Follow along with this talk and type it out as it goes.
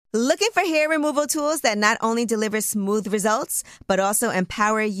Looking for hair removal tools that not only deliver smooth results, but also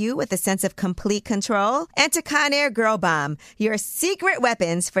empower you with a sense of complete control? Enter Conair Girl Bomb, your secret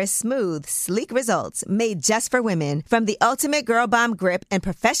weapons for smooth, sleek results made just for women. From the ultimate Girl Bomb grip and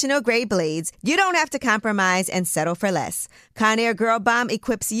professional-grade blades, you don't have to compromise and settle for less. Conair Girl Bomb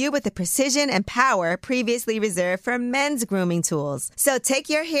equips you with the precision and power previously reserved for men's grooming tools. So take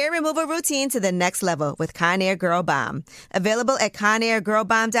your hair removal routine to the next level with Conair Girl Bomb. Available at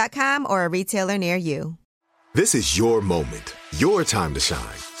ConairGirlBomb.com or a retailer near you. This is your moment, your time to shine,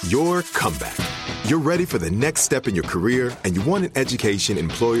 your comeback. You're ready for the next step in your career, and you want an education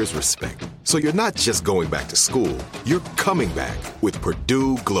employers respect. So you're not just going back to school, you're coming back with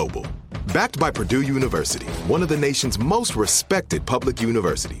Purdue Global. Backed by Purdue University, one of the nation's most respected public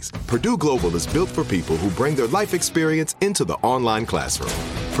universities, Purdue Global is built for people who bring their life experience into the online classroom.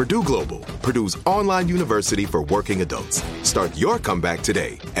 Purdue Global, Purdue's online university for working adults. Start your comeback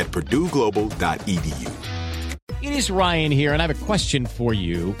today at purdueglobal.edu. It is Ryan here, and I have a question for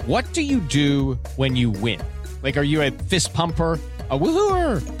you. What do you do when you win? Like, are you a fist pumper, a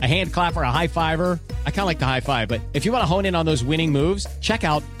woo-hooer, a hand clapper, a high-fiver? I kind of like the high-five, but if you want to hone in on those winning moves, check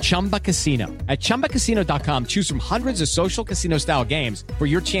out Chumba Casino. At ChumbaCasino.com, choose from hundreds of social casino-style games for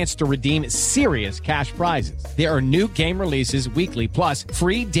your chance to redeem serious cash prizes. There are new game releases weekly, plus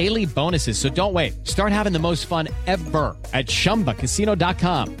free daily bonuses, so don't wait. Start having the most fun ever at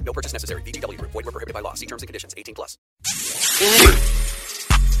ChumbaCasino.com. No purchase necessary. VGW Group. Void where prohibited by law. See terms and conditions. 18+.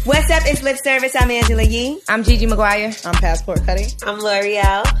 What's up? It's Lip Service. I'm Angela Yee. I'm Gigi McGuire. I'm Passport Cuddy. I'm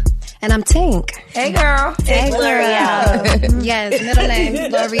L'Oreal. And I'm Tink. Hey, girl. Hey, L'Oreal. Yes, middle name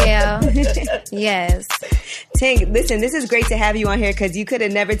is L'Oreal. Yes. Tink, listen, this is great to have you on here because you could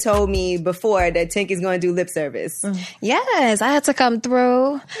have never told me before that Tink is going to do lip service. Yes, I had to come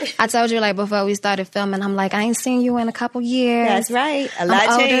through. I told you, like, before we started filming, I'm like, I ain't seen you in a couple years. That's right. A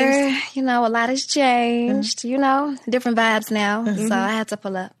lot changed. You know, a lot has changed. You know, different vibes now. So I had to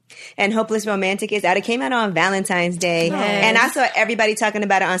pull up. And Hopeless Romantic is out. It came out on Valentine's Day. Yes. And I saw everybody talking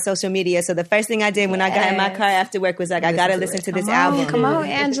about it on social media. So the first thing I did when I got in my car after work was like, I got to listen to this album. Come on,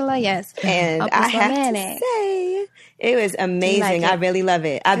 Angela. Yes. And I have to say, it was amazing. I really love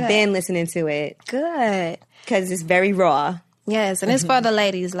it. I've been listening to it. Good. Because it's very raw. Yes. And it's for the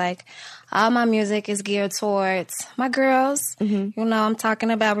ladies. Like, all my music is geared towards my girls. You know, I'm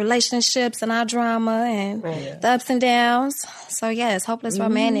talking about relationships and our drama and the ups and downs. So, yes, Hopeless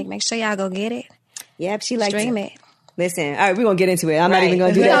Romantic. Make sure y'all go get it. Yep, she likes Stream it. Listen, all right, we're going to get into it. I'm not even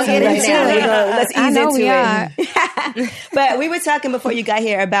going to do that get right into now. it. Let's ease into it. But we were talking before you got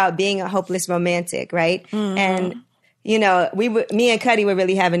here about being a hopeless romantic, right? And you know, me and Cuddy were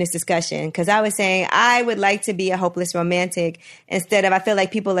really having this discussion because I was saying I would like to be a hopeless romantic instead of, I feel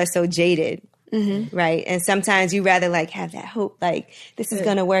like people are so jaded, right? And sometimes you rather like have that hope, like this is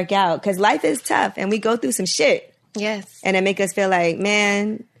going to work out because life is tough and we go through some shit. Yes. And it make us feel like,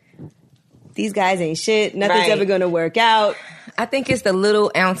 man, these guys ain't shit. Nothing's ever going to work out. I think it's the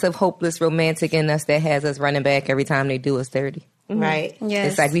little ounce of hopeless romantic in us that has us running back every time they do us dirty. Right. Yes.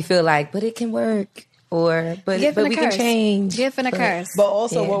 It's like we feel like, but it can work. But we can change. Gift and a curse. But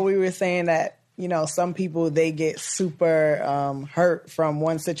also what we were saying that, you know, some people, they get super hurt from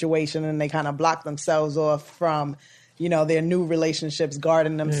one situation and they kind of block themselves off from, you know, their new relationships,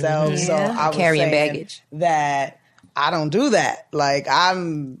 guarding themselves. So I was carrying saying baggage. that I don't do that. Like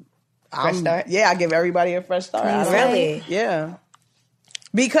Fresh start? Yeah, I give everybody a fresh start. Really? Yeah.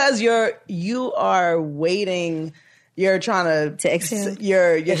 Because you are waiting. You're trying to exhale.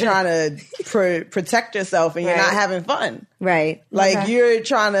 You're trying to protect yourself, and you're not having fun. Right. Like you're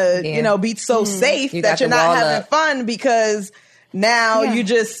trying to, you know, be so safe that you're not having fun because now you're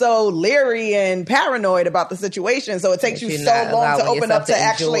just so leery and paranoid about the situation. So it takes you so long to open up to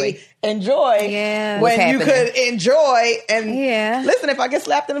actually enjoy when you could enjoy. And listen, if I get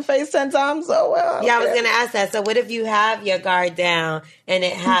slapped in the face 10 times, oh well. Yeah, I was going to ask that. So what if you have your guard down and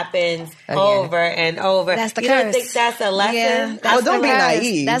it happens over and over? That's the curse. curse. You don't think that's a lesson? Yeah, well, don't be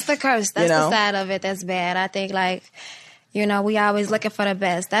naive. That's the curse. That's the side of it that's bad. I think, like, you know, we always looking for the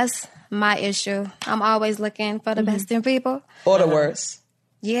best. That's my issue. I'm always looking for the best in people. Or the worst.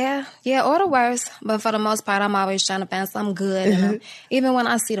 Yeah, or the worst. But for the most part, I'm always trying to find something good in them. Even when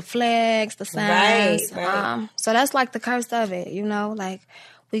I see the flags, the signs. Right. So that's like the curse of it, you know? Like,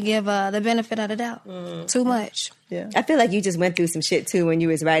 we give the benefit of the doubt too much. Yeah. I feel like you just went through some shit, too, when you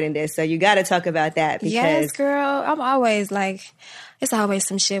was writing this. So you got to talk about that. Because yes, girl. I'm always like, it's always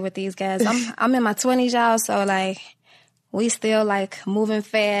some shit with these guys. I'm in my 20s, y'all, so, like, we still, like, moving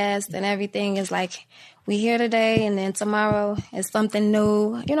fast and everything is, like, we here today and then tomorrow is something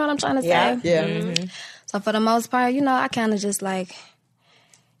new. You know what I'm trying to say? Yeah. So for the most part, you know, I kind of just, like,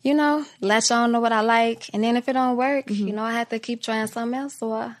 let y'all know what I like. And then if it don't work, I have to keep trying something else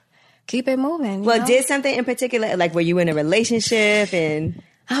or keep it moving. Well, did something in particular, like were you in a relationship and...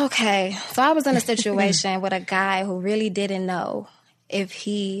 Okay, so I was in a situation with a guy who really didn't know if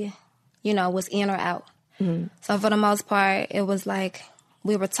he, was in or out. Mm-hmm. So for the most part, it was like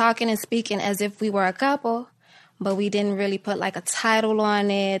we were talking and speaking as if we were a couple, but we didn't really put like a title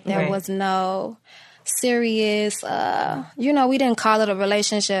on it. There was no serious, we didn't call it a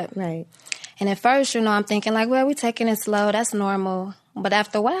relationship. Right. And at first, I'm thinking like, well, we're taking it slow. That's normal. But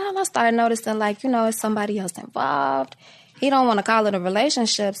after a while, I started noticing like, it's somebody else involved. He don't want to call it a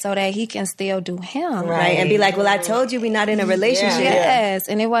relationship so that he can still do him. Right. And be like, well, I told you we're not in a relationship. Yes.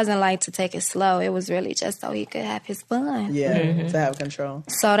 And it wasn't like to take it slow. It was really just so he could have his fun. Yeah, to have control.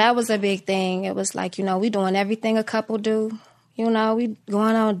 So that was a big thing. It was like, we doing everything a couple do. We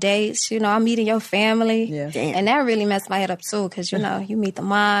going on dates. I'm meeting your family. Yeah. And that really messed my head up, too, because, you meet the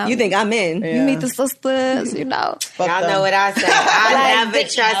mom. You think I'm in. You meet the sisters, Y'all know what I say. I never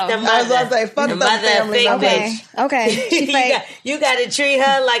trust the mother. I was going to say, fuck the mother, fake bitch. Okay. She fake. You got to treat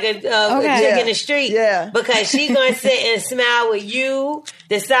her like a chick in the street. Yeah. Because she going to sit and smile with you,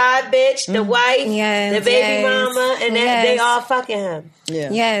 the side bitch, the wife, the baby mama, and they all fucking him.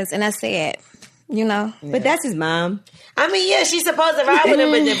 Yeah. Yes, and that's it. But that's his mom. I mean, yeah, she's supposed to ride with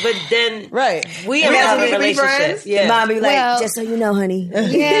him, but then right. We don't have a relationship. Yeah. Mom be like, just so you know, honey.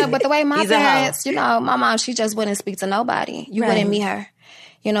 Yeah, but the way my parents, my mom, she just wouldn't speak to nobody. You wouldn't meet her.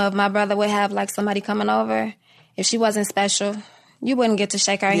 If my brother would have like somebody coming over, if she wasn't special, you wouldn't get to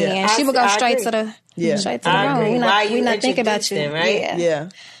shake her hand. She would go straight to the room. We not thinking about you, right? Yeah.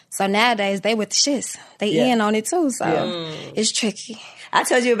 So nowadays they with the shits. They in on it too. So it's tricky. I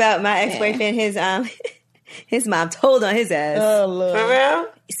told you about my ex-boyfriend. His mom told on his ass. Oh, Lord. For real?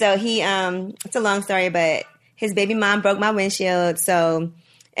 So he, it's a long story, but his baby mom broke my windshield. So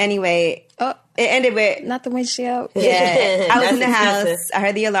anyway, it ended with... Not the windshield. Yeah. I was in the house. I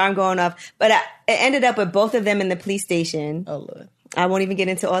heard the alarm going off. But it ended up with both of them in the police station. Oh, Lord. I won't even get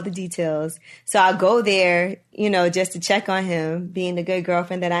into all the details. So I'll go there, just to check on him, being the good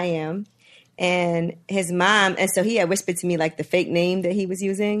girlfriend that I am. And his mom, and so he had whispered to me like the fake name that he was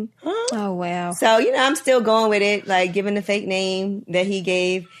using. Oh, wow. So, I'm still going with it, like giving the fake name that he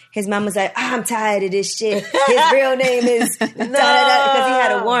gave. His mom was like, I'm tired of this shit. His real name is because he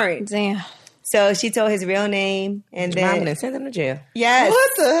had a warrant. Damn. So she told his real name, and then mom sent him to jail. Yes.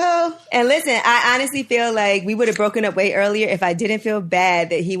 What the hell? And listen, I honestly feel like we would have broken up way earlier if I didn't feel bad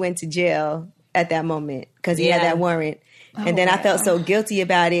that he went to jail at that moment because he had that warrant. And then I felt so guilty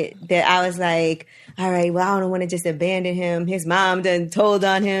about it that I was like, all right, well, I don't want to just abandon him. His mom done told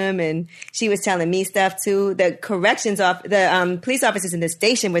on him, and she was telling me stuff too. The police officers in the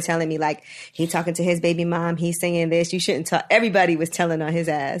station were telling me, like, he talking to his baby mom, he's saying this, you shouldn't talk. Everybody was telling on his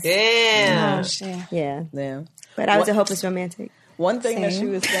ass. Yeah. Oh, shit. Yeah. Yeah. But I was a hopeless romantic. One thing that she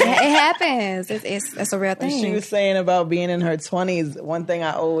was saying... It happens. It's a real thing. She was saying about being in her 20s, one thing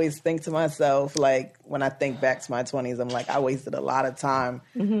I always think to myself, like, when I think back to my 20s, I'm like, I wasted a lot of time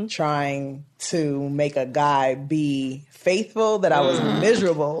trying to make a guy be faithful, that I was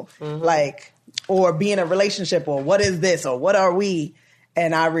miserable, like, or be in a relationship, or what is this, or what are we?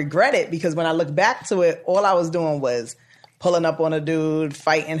 And I regret it, because when I look back to it, all I was doing was pulling up on a dude,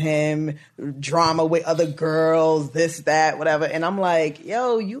 fighting him, drama with other girls, this, that, whatever. And I'm like,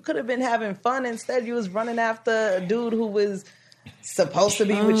 yo, you could have been having fun. Instead, you was running after a dude who was supposed to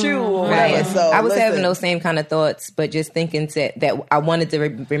be with you or whatever. Right. So I was having those same kind of thoughts, but just thinking that I wanted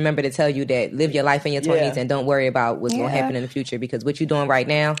to remember to tell you that live your life in your 20s and don't worry about what's going to happen in the future, because what you're doing right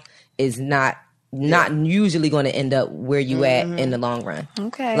now is not usually going to end up where you at in the long run.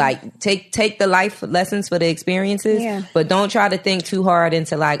 Okay. Like, take the life lessons for the experiences, but don't try to think too hard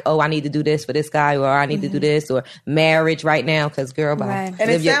into like, oh, I need to do this for this guy, or I need to do this, or marriage right now, because girl, bye. Right. And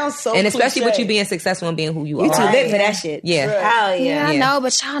it sounds so and especially cliche. with you being successful and being who you are. You too lit for that shit. Yeah. Hell yeah, I know,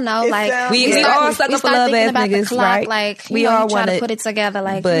 but y'all know, like, we all suck up a love ass niggas, clock, right? Like, we all try want to put it together,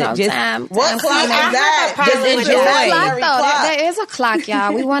 like, but just, time. What clock is that? Just enjoy. There is a clock,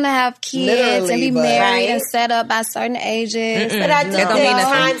 y'all. We want to have kids and be married and set up by certain ages. But I do think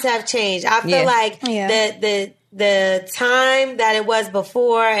times have changed. I feel like the time that it was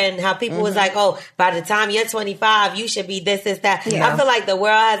before, and how people was like, oh, by the time you're 25, you should be this, that. I feel like the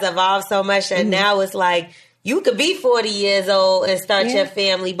world has evolved so much that now it's like, You could be 40 years old and start your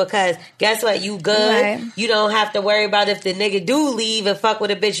family because guess what? You good. Right. You don't have to worry about if the nigga do leave and fuck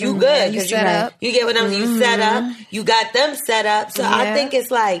with a bitch. You good. You set up. You get what I'm saying? You set up. You got them set up. So I think it's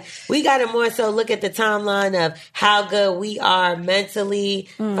like we got to more so look at the timeline of how good we are mentally,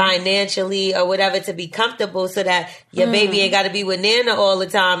 financially, or whatever to be comfortable so that your baby ain't got to be with Nana all the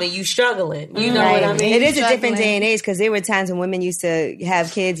time and you struggling. You know what I mean? It is a different day and age because there were times when women used to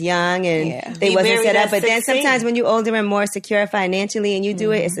have kids young and they wasn't set up. But then sometimes when you're older and more secure financially and you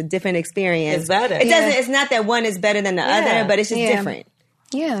do it, it's a different experience. It's better. It doesn't. It's not that one is better than the other, but it's just different.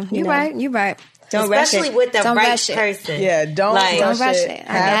 Yeah, you're right. You're right. Don't rush it. Especially with the right person. Yeah, don't rush it.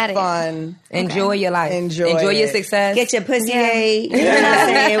 Have fun. Enjoy your life. Enjoy your success. Get your pussy ate. You know what I'm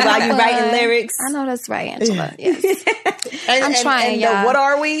saying? While you writing lyrics. I know that's right, Angela. Yes. I'm trying, y'all. What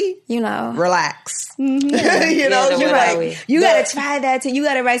are we? You know. Relax. Mm-hmm. You know, you're like, you got to try that too. You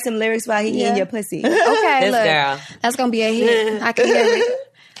got to write some lyrics while he eating your pussy. Okay, this look. girl. That's going to be a hit. I can hear it.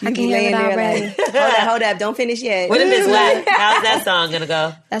 I can hear it already. Hold up. Don't finish yet. What if it's whack? How's that song going to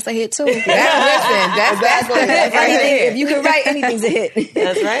go? That's a hit too. That's if you can write, anything's a hit.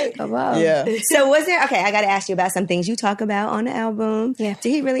 That's right. Oh, wow. Yeah. So was there, okay, I got to ask you about some things you talk about on the album. Yeah. Did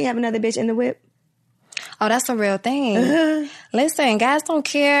he really have another bitch in the whip? Oh, that's a real thing. Listen, guys don't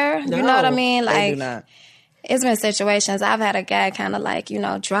care. No, you know what I mean? Like, they do not. It's been situations. I've had a guy kind of like,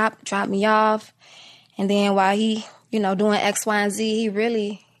 drop me off. And then while he, doing X, Y, and Z, he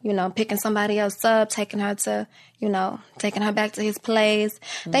really, picking somebody else up, taking her to, taking her back to his place.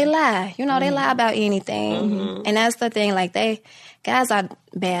 Mm-hmm. They lie. They lie about anything. Mm-hmm. And that's the thing. Like, guys are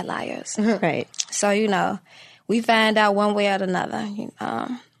bad liars. Right. So, we find out one way or another.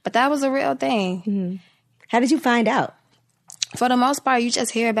 But that was a real thing. Mm-hmm. How did you find out? For the most part, you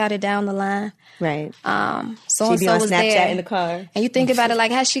just hear about it down the line. Right. So she'd be on was Snapchat there. in the car. And you think about it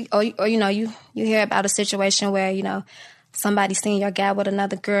like how she, or you hear about a situation where, somebody seen your guy with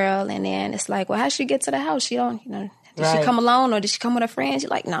another girl and then it's like, well, how'd she get to the house? She don't, did she come alone or did she come with her friends? You're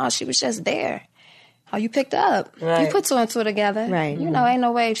like, no, she was just there. Oh, you picked up. Right. You put two and two together. Right. Ain't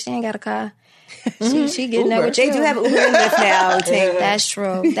no way if she ain't got a car. She getting there with you. They do have Uber and Lyft now. That's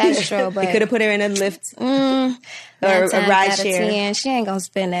true. That's true. But you could have put her in a Lyft or a ride share. She ain't gonna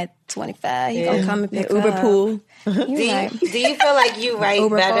spend that $25. He gonna come and pick Uber her up. pool. Do you feel like you write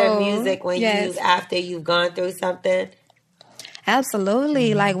better music when after you've gone through something? Absolutely.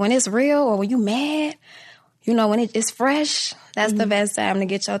 Mm-hmm. Like when it's real or when you mad, when it's fresh, that's the best time to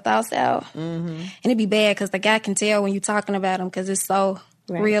get your thoughts out. Mm-hmm. And it'd be bad because the guy can tell when you're talking about him because it's so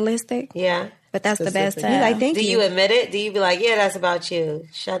realistic. Yeah. But that's the best time. You like, thank Do you admit it? Do you be like, yeah, that's about you?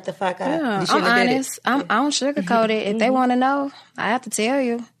 Shut the fuck up. Yeah, I'm honest. I don't sugarcoat it. If they want to know, I have to tell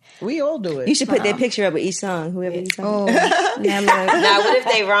you. We all do it. You should put their picture up with each song, whoever you talking about. Now, what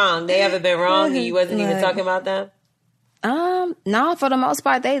if they wrong? They ever been wrong and you wasn't even talking about them? No, for the most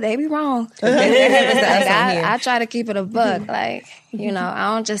part, they be wrong. I try to keep it a buck. Like,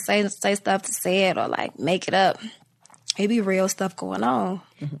 I don't just say stuff to say it or like make it up. It be real stuff going on.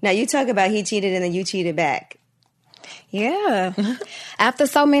 Now, you talk about he cheated and then you cheated back. Yeah. After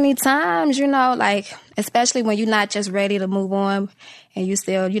so many times, like, especially when you're not just ready to move on and you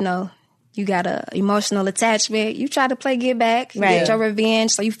still, you got a emotional attachment, you try to play get back, get your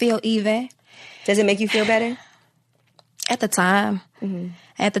revenge so you feel even. Does it make you feel better? At the time. Mm-hmm.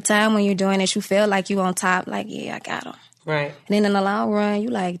 At the time when you're doing it, you feel like you on top, like, yeah, I got him. Right. And then in the long run, you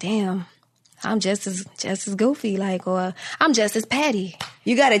like, damn, I'm just as goofy, like, or I'm just as petty.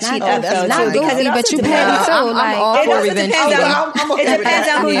 You gotta cheat up though, not goofy, but you petty too. I'm all for revenge. It depends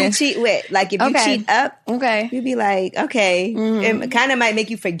on who you cheat with. Like if you cheat up, you'd be like, okay, it kind of might make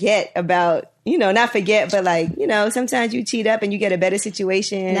you forget about, not forget, but like, sometimes you cheat up and you get a better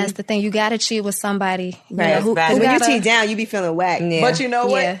situation. That's the thing. You gotta cheat with somebody, right? Because when you cheat down, you be feeling whack. Yeah. But you know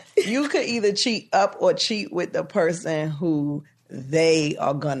what? Yeah. You could either cheat up or cheat with the person who they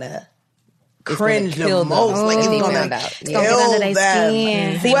are gonna cringe the most. Like it's gonna kill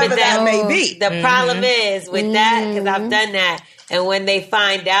them. Whoever that may be. The problem is with that, because I've done that. And when they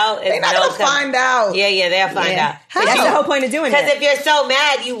find out, they're not gonna find out. Yeah, they'll find out. That's the whole point of doing that. Because if you're so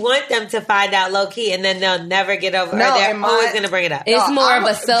mad, you want them to find out low key, and then they'll never get over. No, they're always gonna bring it up. It's more of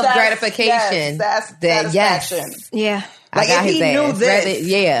a self gratification. Satisfaction. Yeah. Like if he knew this.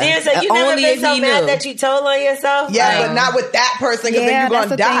 So you never been so mad that you told on yourself? Yeah, but not with that person because then you're going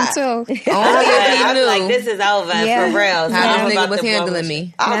to die. Only if he knew. Like, this is over for real. So how this nigga was handling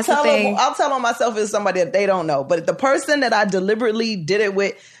me. I'll tell on myself as somebody that they don't know. But the person that I deliberately did it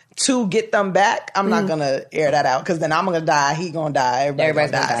with, to get them back, I'm not gonna air that out because then I'm gonna die. He gonna die.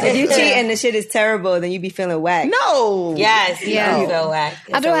 Everybody's gonna die. If you cheat and the shit is terrible, then you be feeling whack. No. Yes. Yeah. You feel whack.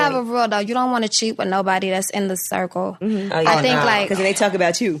 I do have a rule though. You don't want to cheat with nobody that's in the circle. Mm-hmm. I think like because they talk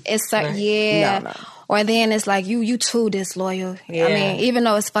about you. It's No. Or then it's like you too disloyal. Yeah. I mean, even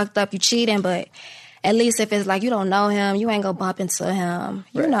though it's fucked up, you cheating, but at least if it's like you don't know him, you ain't gonna bump into him.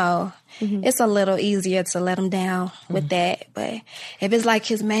 You know. Mm-hmm. It's a little easier to let him down with that. But if it's like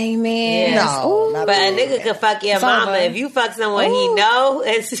his main man, but a nigga could fuck your mama. If you fuck someone he know,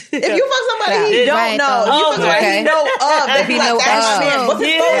 it's if you fuck somebody he don't know, you fuck somebody he know of. If he know of, what's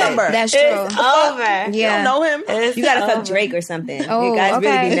his phone number? That's true. It's over. Yeah, you don't know him. You gotta fuck Drake or something. You guys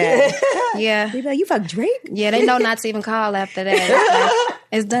really be mad. Yeah, they be like, you fuck Drake? Yeah, they know not to even call after that.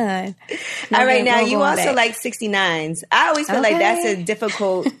 It's done. All right, now you also like 69s. I always feel like that's a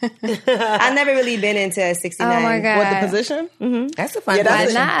difficult. I've never really been into a 69. Oh my God. What, the position? Mm-hmm. That's a fun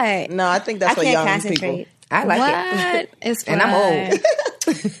position. Why not? No, I think that's for young people. I like it. It's fun. And I'm old.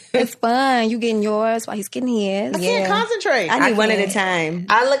 It's fun. You getting yours while he's getting his. I can't concentrate. I need one at a time.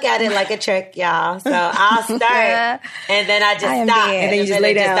 I look at it like a trick, y'all. So I'll start and then I just stop. And then you just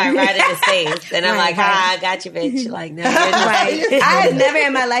lay down. Start right in his face. And I'm like, hi, I got you, bitch. Like, no. I have never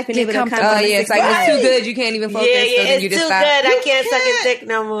in my life been able to come Oh, yeah. It's like, it's too good. You can't even focus. Yeah, so then you it's just too stop. good. I can't suck his dick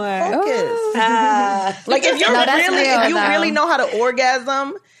no more. Focus. Like, if you really know how to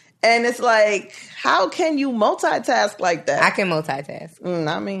orgasm, and it's like, how can you multitask like that? I can multitask.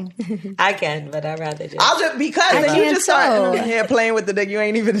 Not me. I can, but I'd rather just. Because then you just start here playing with the dick. You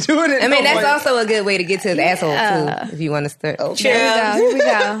ain't even doing it. I mean, that's also a good way to get to his asshole too, if you want to start. Okay. Here we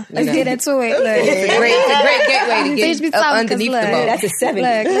go. Let's get into it. Look. It's a great gateway to get up underneath the boat. That's a 7.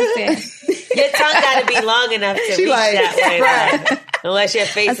 Look, listen. Your tongue got to be long enough to reach that way. Unless your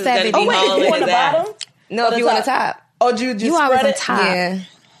face is going to be all in his ass. No, if you want to top. Oh, you always spread on it? top. Yeah.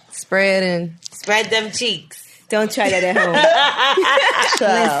 Spread them cheeks. Don't try that at home.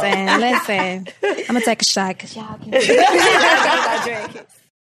 Listen. I'm going to take a shot because y'all can.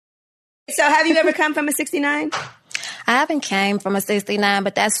 So have you ever come from a 69? I haven't came from a 69,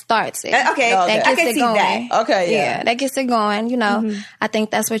 but that starts it. Okay. That I gets can it see going. that. Okay, yeah. That gets it going, you know. Mm-hmm. I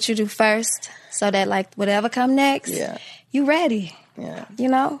think that's what you do first so that, like, whatever come next, you ready. Yeah. You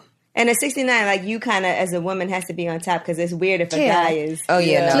know? And a 69, like, you kind of, as a woman, has to be on top because it's weird if a guy is. Oh,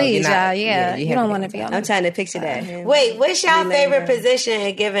 yeah, no. Please, y'all, you don't want to be on top. I'm trying to picture that. Wait, what's your favorite position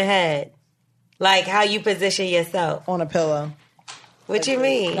in giving head? Like, how you position yourself? On a pillow. What you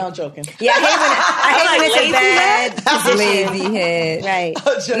mean? No, I'm joking. Yeah, I hate when it's a bad position. Lazy head. Right.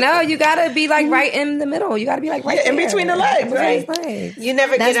 No, you gotta be like right in the middle. You gotta be like right in between the legs, right? You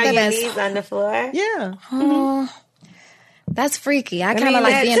never get on your knees on the floor? Yeah. That's freaky. I kind of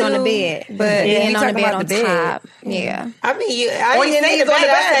like being on the bed, but being on the bed on top. Yeah. I mean, I didn't say the bed,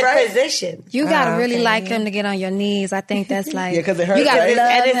 I said position. You gotta really like him to get on your knees. I think that's like because it hurts. You gotta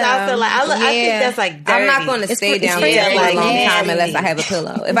love and it's him. also like I think that's like dirty. I'm not going to stay down there for a long time unless I have a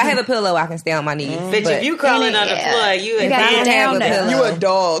pillow. If I have a pillow, I can stay on my knees. But if you crawling on the floor, you gotta have a pillow. You a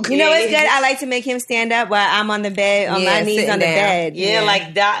dog. You know what's good? I like to make him stand up while I'm on the bed, on my knees on the bed. Yeah,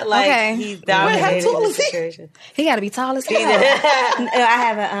 like that. Like he's dominating the situation. He got to be tall as hell. I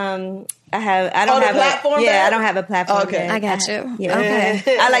don't have a platform. I don't have a platform. Okay, I got you. Yeah.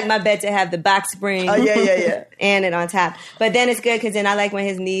 Okay. I like my bed to have the box spring. Oh yeah. And it on top. But then it's good because then I like when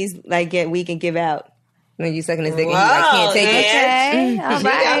his knees like get weak and give out. When you sucking his dick and you like can't take it. Okay, all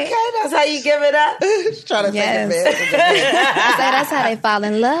right. Okay, that's how you give it up. Trying to take it so that's how they fall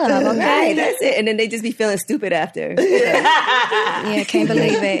in love. Okay, right, that's it. And then they just be feeling stupid after. Yeah, can't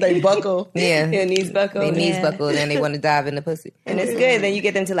believe it. They buckle. Yeah, their knees buckle. Their knees buckle, and then they want to dive in the pussy. And it's good. Then you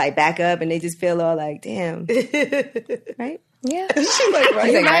get them to like back up, and they just feel all like, damn, right? Yeah. She's like,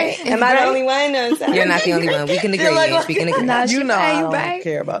 right. Am I the only one? No, you're not the only one. We can agree. We can agree. No, you know, I don't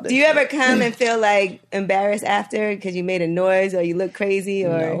care about this. Do you ever come and feel like embarrassed after because you made a noise or you look crazy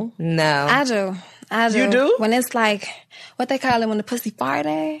or no? I do. You do? When it's like what they call it when the pussy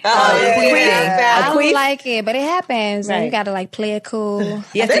farting. I don't like it, but it happens. Right. And you gotta like play it cool.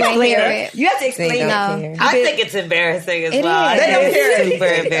 You have to explain it. You have to explain it. I think it's embarrassing as well. They don't care.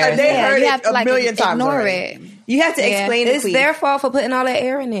 Super embarrassing. They heard you have to, a million times. Ignore it. You have to explain it. It's their fault for putting all that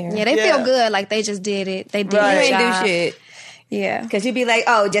air in there. Yeah, they feel good like they just did it. They did their job. You ain't do shit. Yeah. Because you'd be like,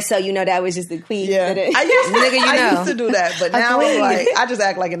 oh, just so you know, that was just the queen. Yeah. I used to do that, but now I'm like, I just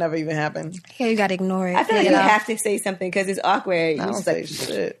act like it never even happened. Yeah, you got to ignore it. I feel like you have to say something because it's awkward. I don't say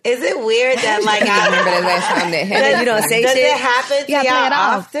shit. Is it weird that like I remember the last time that happened? You don't say shit? Does it happen to y'all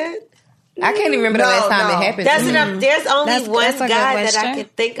often? I can't even remember the last time it happened. There's only one guy that I can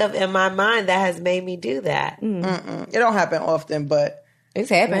think of in my mind that has made me do that. It don't happen often, but It's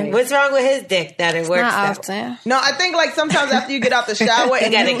happened. What's wrong with his dick that it works? Not often. No, I think like sometimes after you get out the shower,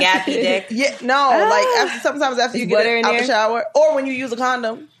 you got a gappy dick. Yeah, no, like sometimes after you get out the shower, or when you use a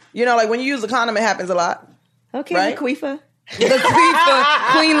condom. You know, like when you use a condom, it happens a lot. Okay, right? Laquifa.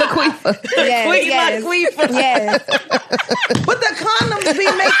 Laquifa. Queen Laquifa. Yes, Queen Laquifa. Yes. But the condoms be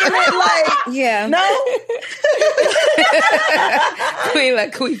making it like, Yeah. no? Queen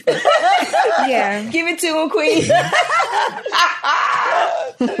Laquifa. Yeah. Give it to him, Queen.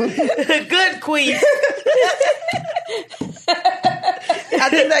 Good queen. I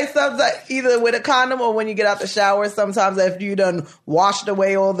think like sometimes either with a condom or when you get out the shower, sometimes after you done washed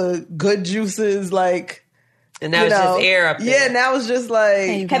away all the good juices, like... And now it's just air up there. Yeah, now it's just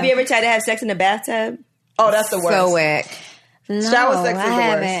like... Have you ever tried to have sex in the bathtub? Oh, that's the worst. So whack. No, Shower sex is the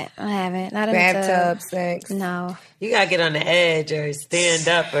worst. I haven't. Not in the Bathtub tub. sex. No. You gotta get on the edge or stand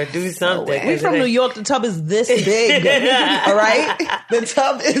up or do something. We from New York. The tub is this big. All right? The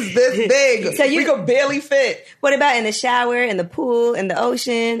tub is this big. So we could barely fit. What about in the shower, in the pool, in the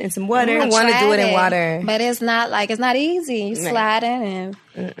ocean, in some water? I don't want to do it in water. But it's not easy. You sliding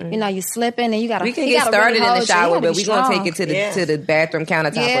and, you slipping and you got to We can get started in the shower, but we're going to take it to the bathroom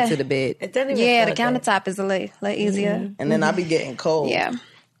countertop or to the bed. It doesn't even the countertop is a little easier. And then I be getting cold. Yeah.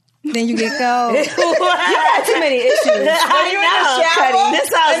 Then you get cold. You got too many issues. When you in the shower, this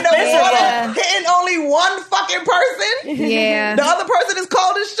sounds and the water hitting only one fucking person. Yeah. The other person is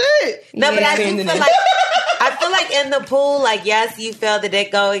cold as shit. No, but I do feel like in the pool, like, yes, you feel the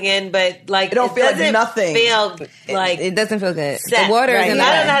dick going in, but like it don't feel like nothing. It doesn't feel good. Set, the water is in the way.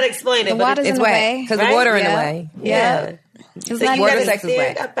 I don't know how to explain it. The water's it's in the wet way. because the water in the way. Yeah. It's So not you water gotta sex is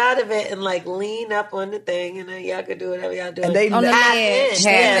stand wet. up out of it and like lean up on the thing, and then y'all can do whatever y'all do. And they on the half ledge. in,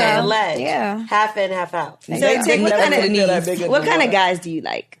 Half the ledge, Yeah. half in, half out. So, Tick, what kind of of guys do you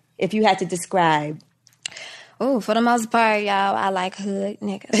like? If you had to describe. Oh, for the most part, y'all, I like hood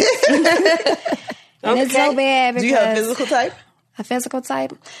niggas. And it's so bad because... Do you have a physical type? A physical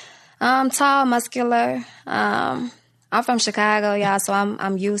type? Tall, muscular. I'm from Chicago, y'all, so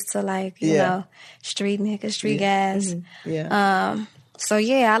I'm used to like, you know, street niggas, street guys. Mm-hmm. Yeah. So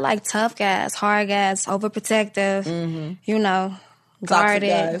yeah, I like tough guys, hard guys, overprotective, you know, guarded.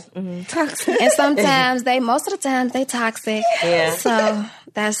 Toxic guys. Toxic. And sometimes most of the time they toxic. Yeah. So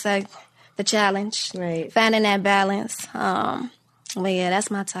that's like the challenge. Right. Finding that balance. But yeah, that's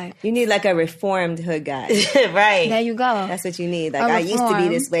my type. You need like a reformed hood guy. Right. There you go. That's what you need. Like I used to be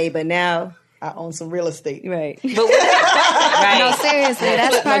this way, but now I own some real estate. Right. But right. No, seriously,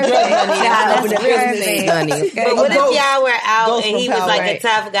 that's perfect. That's That's perfect. Honey. But what if y'all were out Ghost and he from was Power, like right. a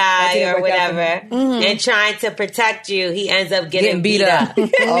tough guy didn't or work out for whatever, and trying to protect you, he ends up getting beat up.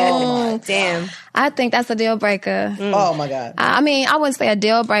 Oh, my. damn. I think that's a deal breaker. Oh, my God. I mean, I wouldn't say a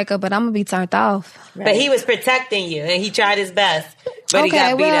deal breaker, but I'm gonna be turned off. But he was protecting you, and he tried his best, but he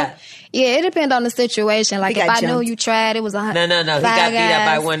got beat up. Yeah, it depends on the situation. Like He if got I knew jumped. you tried, it was No. He got beat up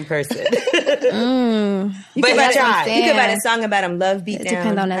by one person. You But could he write, tried. you could write a song about him, Love Beat It Down.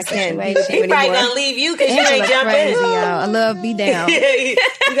 depends on that I can't beat situation. you He probably anymore. gonna leave you because you ain't Angela jump crazy, in. y'all. I love be down. You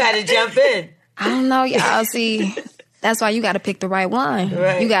got to jump in. I don't know, y'all. See, that's why you got to pick the right one.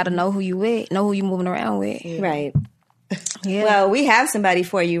 Right. You got to know who you with, know who you moving around with. Right. Yeah. Well, we have somebody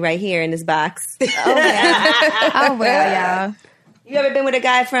for you right here in this box. Oh well, y'all. You ever been with a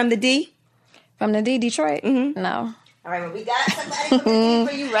guy from the D? From the D, Detroit? Mm-hmm. No. All right, well, we got somebody from the D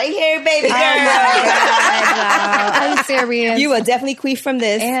for you right here, baby girl. Are you serious? You will definitely queef from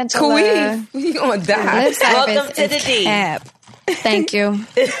this. Angela. Queen. You gonna die. Lip service Welcome to is the D. cap. Thank you. You're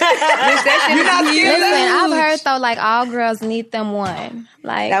not Listen, I've heard though, like all girls need them one.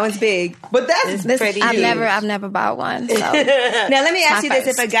 Like That one's big. But that's pretty I've huge. never bought one. So. Now, let me ask My you this.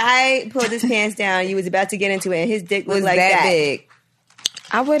 first. If a guy pulled his pants down, you was about to get into it, and his dick was looked like that that. big.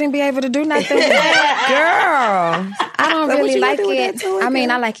 I wouldn't be able to do nothing with that. Girl. I don't So what really you gonna like do with it. that toy, I mean,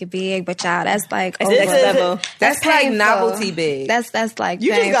 girl? I like it big, but y'all, that's like Next level. That's like painful. novelty big. That's like You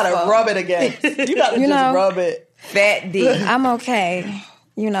just painful. gotta rub it again. You gotta You just know. rub it. Fat D. I'm okay.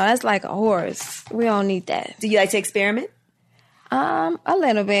 You know, that's like a horse. We don't need that. Do you like to experiment? A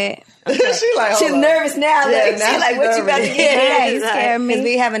little bit. She like, She's hold on. nervous now. Yeah, Look. now She's like, she's what you about to nervous. get? Yeah, you scared me. Because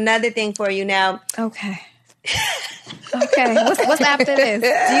we have another thing for you now. Okay. Okay. What's after this?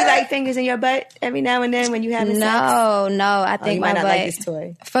 Do you like fingers in your butt every now and then when you have sex? No. I Oh, think you my might not butt. like this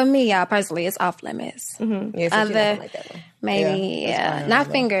toy. For me, y'all personally, it's off limits. Yeah, so she Other, don't like that one. maybe, Yeah, not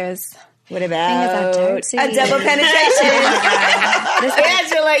fingers. What Fingers about are dirty. a double penetration?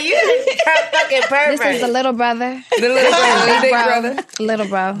 Angela, you a fucking pervert. This is the little brother. The little brother, big brother. Little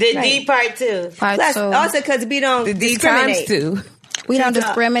bro. The D part 2. Part Plus, two. also because we don't The D discriminate. times 2. We don't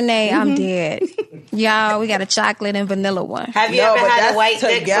discriminate. I'm dead. Y'all, we got a chocolate and vanilla one. Have you ever had a white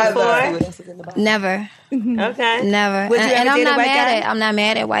dick before? Never. Okay. Never. Would you ever and I'm date a not white mad guy? at. I'm not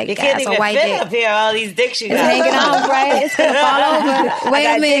mad at white You guys. can't even white fit dick. up here all these dicks you It's got. hanging on, right? It's gonna fall over. Wait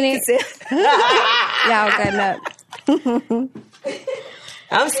a minute. Y'all cutting up.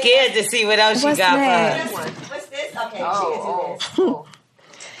 I'm scared to see what else What's you got next? for us. What's this? Okay,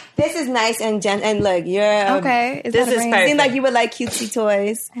 This is nice and look, you're Okay. Is This that a is ring? perfect. Seems like you would like cutesy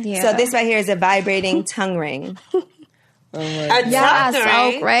toys. Yeah. So this right here is a vibrating tongue ring. Y'all are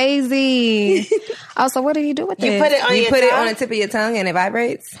so crazy. Also, what do you do with You this? put it on You your put it tongue? on the tip of your tongue and it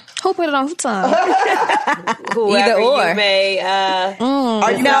vibrates. Who put it on whose tongue? Whoever Either or. you may. Are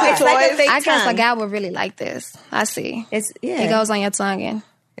you No, into it's like a toys? fake I guess a tongue. guy would really like this. I see. It's yeah. It goes on your tongue and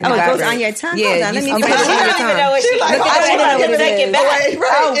Oh, it goes vibrates. on your tongue. Yeah, Hold on, let you me see see. it on She your don't even tongue. know what she She's like. like, I I want don't know to what take it it is. back. Right,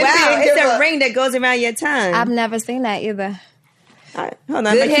 Oh it wow, didn't it's give a up. ring that goes around your tongue. I've never seen that either. All right, hold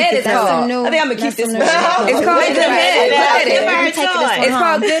on, Good I'm gonna head keep is this. called. That's some new. I think I'm gonna keep that's this some one. new- It's called Wait, good head. Look at give it. her a Take this toy. one. It's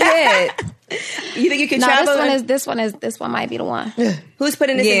called good head. You think you can No, travel? this one might be the one. Who's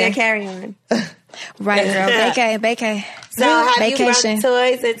putting this in Yeah. their carry-on? Right, girl. Vacay. So have Vacation. you brought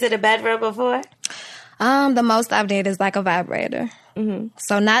toys into the bedroom before? The most I've did is like a vibrator.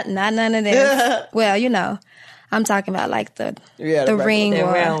 So not none of this. Well, you know, I'm talking about like the ring The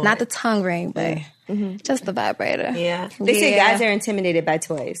or real not the tongue ring, but just the vibrator. Yeah. They say Yeah. guys are intimidated by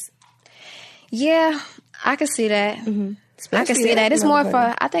toys. Yeah, I can see that. I can see that. It's more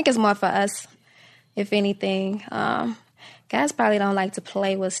for. I think it's more for us, if anything. Guys probably don't like to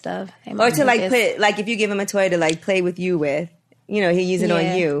play with stuff. They Or might to like think it's- put, like if you give him a toy to like play with you with, you know, he use it on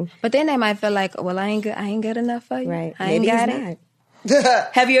Yeah. you. But then they might feel like, well, I ain't good enough for you. Right. I ain't Maybe got he's it. not.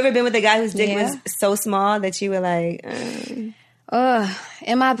 Have you ever been with a guy whose dick Yeah. was so small that you were like,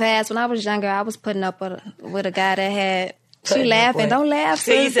 In my past, when I was younger, I was putting up with a guy that had. She laughing. Don't laugh.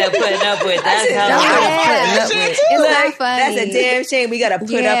 So you sis. said putting up with. That's how Don't I laugh. Putting up with. It's not funny. that's a damn shame. We got to put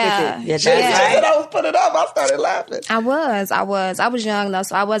up with it. Yeah, that's She right. said I was put it up. I started laughing. I was young though,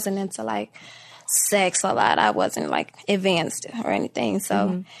 so I wasn't into like sex a lot. I wasn't like advanced or anything.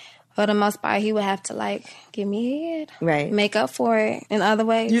 So for the most part, he would have to like give me head, Right. make up for it in other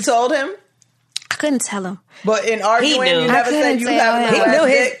ways. You told him? I couldn't tell him. But in arguing, knew. you I never said couldn't you tell have him. enough He knew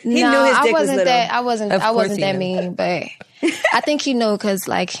his- dick? He knew his I dick was wasn't little. that. I wasn't. Of I course wasn't he that knew. mean, but I think he knew because,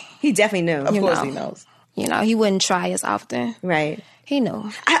 like, He definitely knew. Of course know. he knows. you know, he wouldn't try as often. Right. He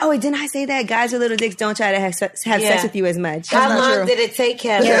knew. Didn't I say that? Guys with little dicks don't try to have sex Yeah. with you as much. How not long true. did it take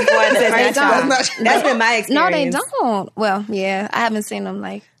him Yeah. before the They first don't. time? That's not That's been my No, experience. they don't. Well, yeah, I haven't seen them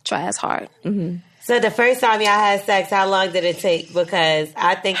like try as hard. So the first time y'all had sex, how long did it take? Because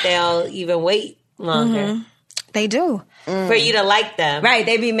I think they'll even wait longer They do. for you to like them. Right.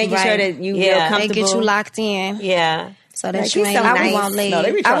 They be making sure Right. that you Yeah. feel They They comfortable. get you locked in Yeah. so that Like, you he's ain't so you nice. won't leave. No,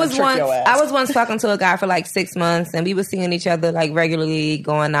 they be I trying was to trick once your ass. I was once talking to a guy for like 6 months, and we was seeing each other like regularly,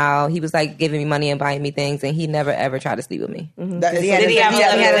 going out. He was like giving me money and buying me things, and he never ever tried to sleep with me. That is He had, Did he have a he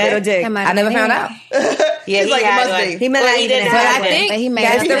had little a dick? little dick. That might I never have found been out. it. Yeah, like, it had must one. be. He might Well, not he even didn't have have one. it. But he made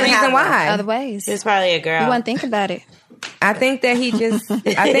That's up the for it reason why. other ways. He was probably a girl. You wouldn't think about it. I think that he just. I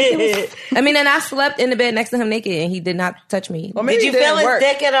think it was. I mean, and I slept in the bed next to him naked, and he did not touch me. Well, maybe Did you it feel didn't his work.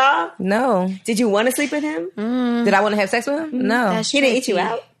 dick at all? No. Did you want to sleep with him? Did I want to have sex with him? No. That's He didn't eat you tricky.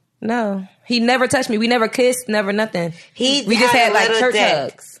 out? No. He never touched me. We never kissed. Never nothing. He we just had had a like little church dick.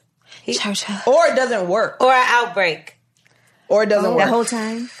 hugs. Church hug. Or it doesn't work. Or an outbreak. Or it doesn't The work. whole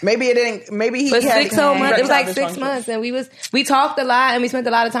time? Maybe it didn't. Maybe he But had 6 whole months. It was like erectile 6 dysfunction. months, and we talked a lot, and we spent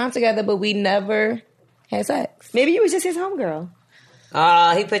a lot of time together, but we never had sex. Maybe you was just his homegirl.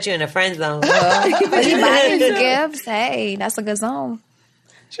 Oh, he put you in a friend zone. But he buying you gifts. Hey, that's a good zone.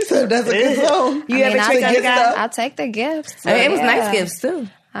 She said that's a good zone. You ever trick other guy? I'll take the gifts. I mean, it was Yeah. nice gifts too.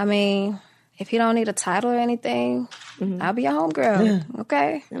 I mean, if you don't need a title or anything, I'll be your homegirl.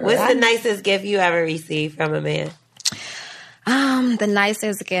 Okay. What's the nicest gift you ever received from a man? The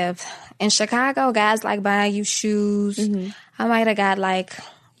nicest gift. In Chicago, guys like buying you shoes. I might have got like,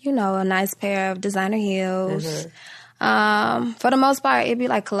 you know, a nice pair of designer heels. For the most part, it'd be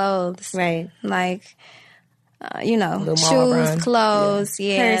like clothes. Right. Like, you know, Little shoes, Mama Brown. clothes,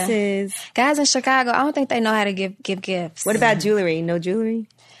 yeah. Purses. Guys in Chicago, I don't think they know how to give gifts. What about jewelry? No jewelry?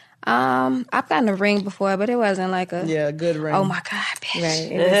 I've gotten a ring before, but it wasn't like a, Yeah, good ring. oh my God, bitch.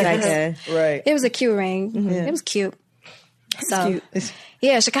 Right. It was like a... Right. It was a cute ring. It was cute. So,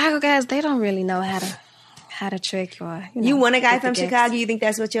 yeah, Chicago guys, they don't really know how to trick you. Or, You want a guy get the from gifts. Chicago? You think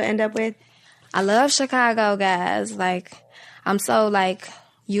that's what you'll end up with? I love Chicago guys. Like, I'm so like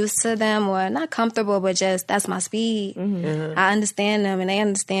used to them, or not comfortable, but just that's my speed. I understand them and they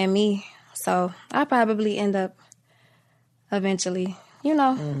understand me. So I'll probably end up eventually. You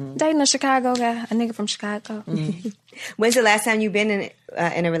know, dating a Chicago guy, a nigga from Chicago. When's the last time you've been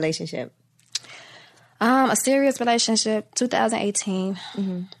in a relationship? A serious relationship, 2018.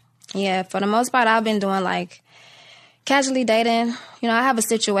 Yeah, for the most part, I've been doing like casually dating. You know, I have a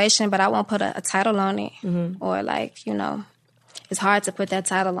situation, but I won't put a title on it. Or like, you know, it's hard to put that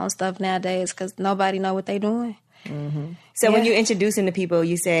title on stuff nowadays because nobody know what they doing. So when you're introducing to people,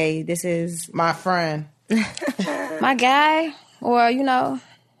 you say, this is my friend. My guy, or, you know,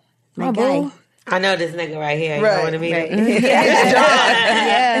 my boo. I know this nigga right here. You know what I mean? Right.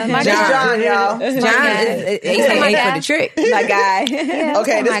 Yeah, my John, y'all. John is AKA for the trick. my guy.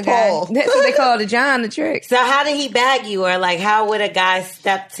 Okay, this Paul. That's what they call the John, the trick. So how did he bag you? Or like, how would a guy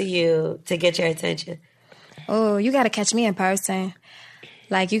step to you to get your attention? Oh, you got to catch me in person.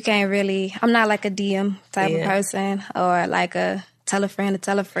 Like, you can't really, I'm not like a DM type of person or like a tell a friend to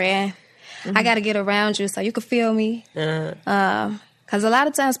tell a friend. I got to get around you so you can feel me. Because a lot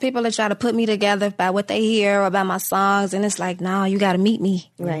of times people are trying to put me together by what they hear or by my songs. And it's like, no, you got to meet me.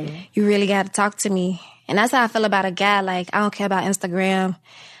 Right. You really got to talk to me. And that's how I feel about a guy. Like, I don't care about Instagram.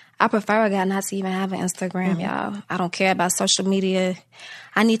 I prefer a guy not to even have an Instagram, y'all. I don't care about social media.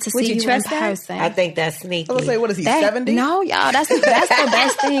 I need to see you in person. I think that's sneaky. I was gonna say, what is he, 70? No, y'all, that's the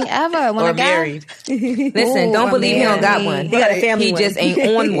best thing ever. When Or a guy, married. Listen, don't believe he don't got one. He got a family He one. just ain't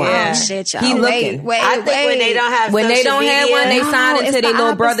on one. Oh, shit, y'all. He looking. Wait, I think when they don't have When they social don't have media, one, they sign No, into it's their the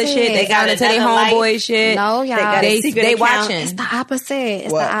little brother opposite. shit. They got sign into their another life. homeboy shit. No, y'all. They secret account. watching. It's the opposite.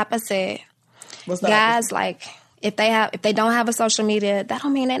 It's What? the opposite. What's the Guys, like, if they don't have a social media, that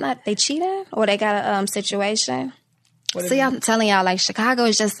don't mean they cheating or they got a situation. See, I'm telling y'all, like, Chicago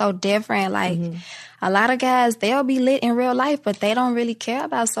is just so different. Like, a lot of guys, they'll be lit in real life, but they don't really care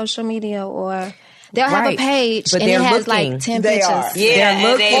about social media or they'll have a Right. page But and it they're has looking. like 10 They pictures. are. Yeah, They're and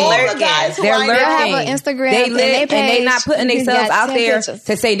they looking. All the lurking. guys who They're I know lurking. have an Instagram They and live, they and they page, not putting you themselves got out 10 there pictures.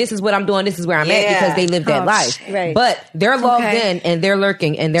 to say this is what I'm doing, this is where I'm at Yeah. because they live that Oh, life. shit. Right. But they're logged Okay. in and they're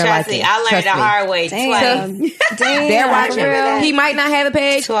lurking and they're Trust like, me, I learned the hard way twice. Damn. they're for watching. real. He might not have a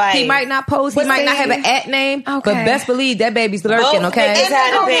page. Twice. He might not post. He might not have an at name. But Okay. best believe that baby's lurking. Both Okay. niggas And had they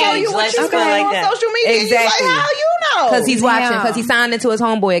a don't tell page. you what Let's you just go doing like on that. social media. Exactly. You're like, how you know? Because he's watching. Damn. Because he signed into his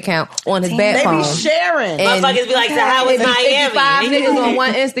homeboy account on his back They phone. be sharing. And- Motherfuckers be like, so how was Miami? 55 niggas on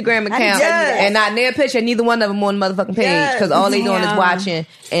one Instagram account Yes. and not near picture, neither one of them on the motherfucking page Yes. because all they doing is Damn. watching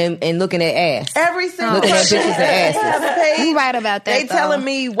and looking at ass. Every single Looking at person bitches and that asses. have a page, You right about that, they though. telling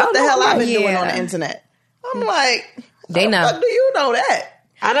me what Oh, the no, hell I've been yeah. doing on the internet. I'm like, They how the know. fuck do you know that?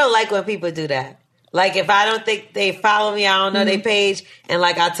 I don't like when people do that. Like, if I don't think they follow me, I don't know their page, and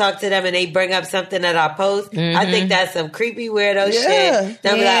like I talk to them and they bring up something that I post, I think that's some creepy weirdo Yeah. shit.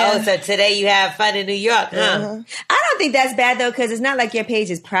 They'll be like, oh, so today you have fun in New York, huh? I don't think that's bad though, because it's not like your page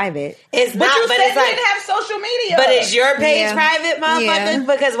is private. It's But not, you but said it's you like, didn't have social media. but is your page Yeah. private, motherfuckers?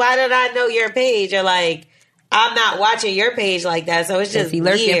 Yeah. Because why did I know your page? Or like, I'm not watching your page like that, so it's just He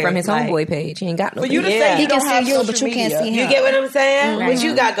lurking weird. from his Like, homeboy page. He ain't got no For you to page. say He you can don't have see you, social but you can't media. see him. You get what I'm saying? What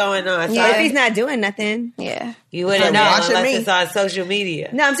you got going on? So Yeah. If he's not doing nothing. Yeah. you wouldn't So know watching unless me. it's on social media.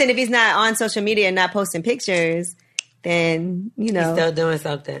 No, I'm saying if he's not on social media and not posting pictures, then, you know. Still doing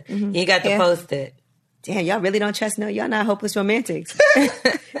something. You got to Yeah. post it. Damn, y'all really don't trust y'all not hopeless romantics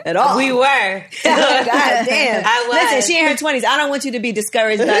at all. We were. God damn. I was. Listen, she in her 20s. I don't want you to be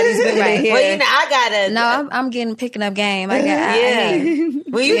discouraged by these women in here. Well, you know, I gotta. No, I'm getting picking up game. I got Yeah.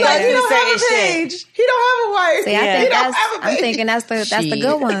 Well, you know, He do don't have certain a shit. page. He don't have a wife. See, I Yeah. think He don't that's. have a I'm page. thinking that's the Shit.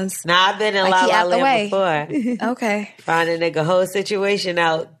 good ones. Nah, I've been in Like, La he La out the way. Land before. Okay. Find a nigga whole situation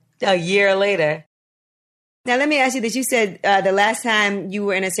out a year later. Now, let me ask you this. You said the last time you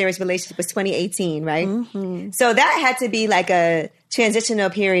were in a serious relationship was 2018, right? Mm-hmm. So that had to be like a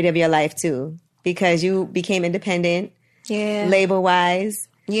transitional period of your life, too, because you became independent, Yeah. label-wise.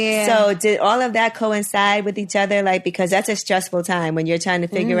 Yeah. So did all of that coincide with each other? Like, because that's a stressful time when you're trying to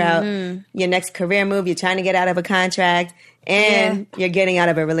figure out your next career move, you're trying to get out of a contract, and you're getting out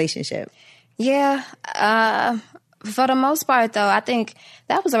of a relationship. Yeah. For the most part, though, I think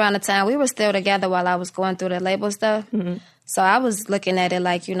that was around the time we were still together while I was going through the label stuff. Mm-hmm. So I was looking at it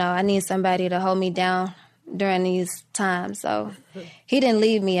like, you know, I need somebody to hold me down during these times. So he didn't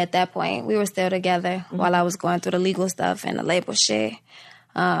leave me at that point. We were still together while I was going through the legal stuff and the label shit.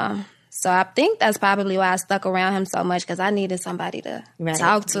 So I think that's probably why I stuck around him so much, because I needed somebody to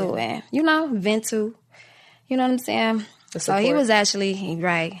talk to and, you know, vent to. You know what I'm saying? So he was actually,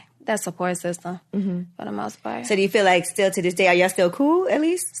 right, that support system for the most part. So do you feel like still to this day, are y'all still cool at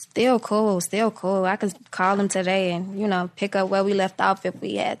least? Still cool. I could call him today and, you know, pick up where we left off if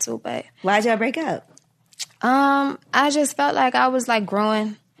we had to. But Why'd y'all break up? I just felt like I was like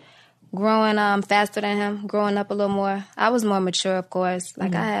growing growing faster than him, growing up a little more. I was more mature, of course.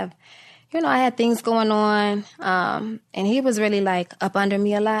 Like I had things going on, and he was really like up under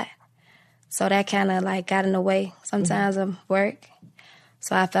me a lot. So that kind of like got in the way sometimes of work.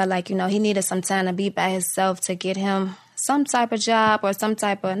 So I felt like, he needed some time to be by himself to get him some type of job or some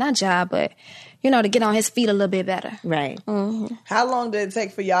type of, not job, but, to get on his feet a little bit better. Right. Mm-hmm. How long did it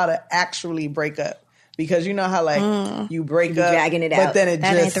take for y'all to actually break up? Because you know how, like, you break up, dragging it but out. then it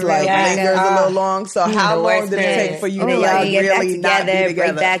just, like, lingers a little long. So how long did it take for you to, like, really not be together?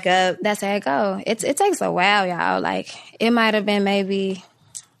 Break back up? That's how it go. It takes a while, y'all. Like, it might have been maybe...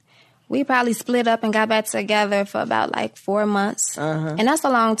 We probably split up and got back together for about like 4 months. And that's a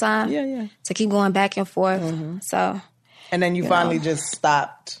long time to keep going back and forth. So, and then you finally just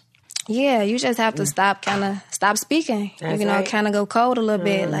stopped. Yeah, you just have to stop speaking. That's kind of go cold a little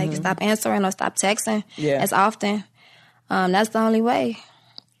bit, like stop answering or stop texting as often. That's the only way.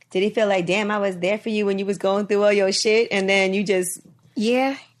 Did he feel like, damn, I was there for you when you was going through all your shit and then you just...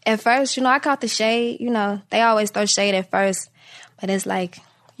 Yeah, at first, I caught the shade. They always throw shade at first, but it's like...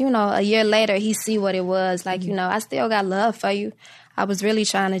 a year later, he see what it was. Like, I still got love for you. I was really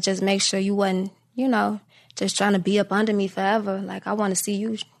trying to just make sure you wasn't, just trying to be up under me forever. Like, I want to see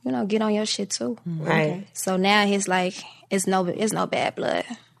you, get on your shit too. Right. So now he's like, it's no bad blood.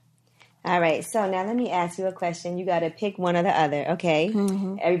 All right. So now let me ask you a question. You got to pick one or the other, okay?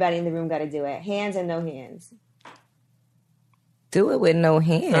 Everybody in the room got to do it. Hands or no hands? Do it with no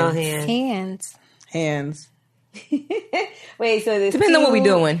hands. No hands. Hands. Hands. Wait, so there's depends on what we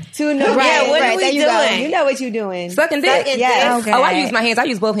doing. Two no. Right, what are we doing? You know what you're doing. Sucking dick. Yes. Okay. Oh, I use my hands. I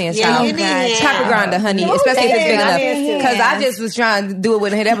use both hands. Yeah, child. you need hands. Chopper grinder, honey, especially if it's big enough. Because I just was trying to do it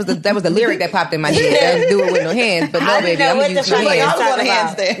with hands. That was the lyric that popped in my head. Do it with no hands, but no, baby, I'm gonna use my hands. I was on a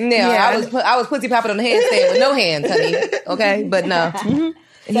handstand. Yeah, I was pussy popping on the handstand with no hands, honey. Okay, but no.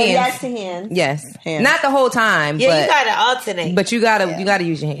 So yes to hands. Yes, hands. Not the whole time. Yeah, but, you gotta alternate. But you gotta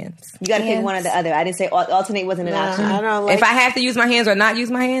use your hands. You gotta pick one or the other. I didn't say alternate wasn't an option. I don't like. If I have to use my hands or not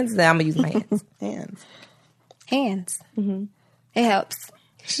use my hands, then I'm gonna use my hands. Hands. It helps.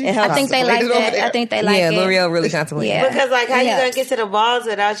 It helps. I think they like that. I think they like it. Yeah, L'Oreal really contemplated. Yeah. Because like, how you gonna get to the balls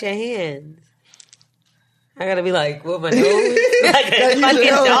without your hands? I gotta be like with my nose, like a fucking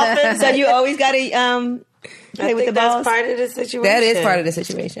dolphin. So you always gotta play with the balls. That's part of the situation. That is part of the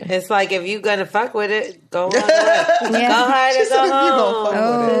situation. It's like if you gonna fuck with it, go hard. Go hard and go home.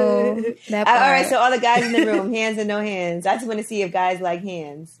 Oh, that All part. right, so all the guys in the room, hands or no hands. I just want to see if guys like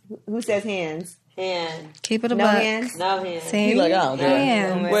hands. Who says hands? Hands. Keep it a No buck. hands. No hands. See? He like, I don't care.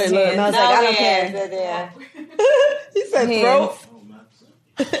 Hands. Wait, look. I was No like, I don't hands. care. There. He said throat.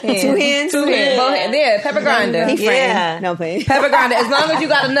 Two hands. Two hands. Both hands. Yeah, pepper grinder. He Yeah. friend. No play. Pepper grinder. As long as you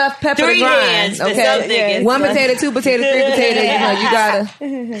got enough pepper Three to grind. hands for some Okay. niggas. 1 potato, 2 potato, 3 potato. You gotta.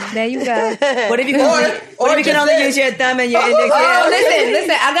 There you go. What if you can only use your thumb and your index? Oh, listen.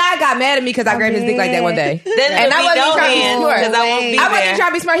 A guy got mad at me because I grabbed his dick like that one day. Then And I wasn't trying to be smart. because I won't be I wasn't there. trying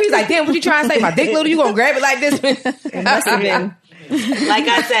to be smart. He was like, "Damn, what you trying to say? My dick little? You gonna grab it like this?" It must have been. Like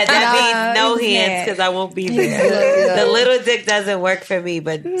I said, that means no hands because I won't be there. The little dick doesn't work for me,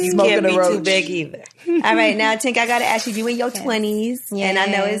 but you Smoking can't a be roach. too big either. All right, now Tink, I gotta ask you. You in your 20s, and I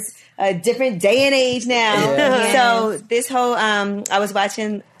know it's a different day and age now. Yes. So this whole, I was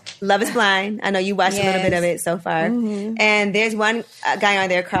watching Love Is Blind. I know you watched a little bit of it so far, and there's one guy on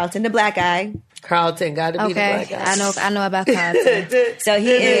there, Carlton, the black guy. Carlton got to be the black guy. I know about Carlton. So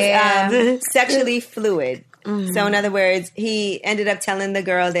he is sexually fluid. So in other words, he ended up telling the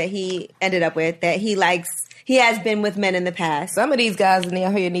girl that he ended up with that he has been with men in the past. Some of these guys in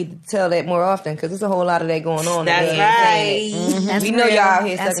here need to tell that more often because there's a whole lot of that going on. That's right. That's We know real. y'all out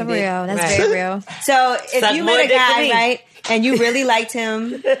here That's sucking real. dick. That's very real. So if Suck you more met a dick than guy, me. right, and you really liked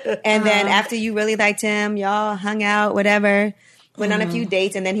him, and then after you really liked him, y'all hung out, whatever, went on a few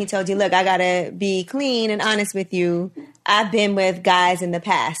dates, and then he told you, look, I gotta be clean and honest with you. I've been with guys in the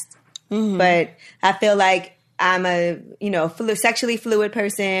past, but I feel like I'm a, sexually fluid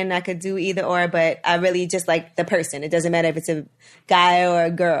person. I could do either or, but I really just like the person. It doesn't matter if it's a guy or a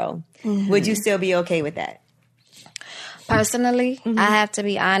girl. Would you still be okay with that? Personally, I have to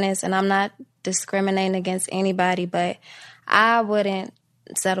be honest, and I'm not discriminating against anybody, but I wouldn't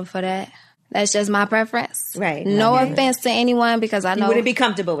settle for that. That's just my preference. Right. No offense to anyone because I know You wouldn't be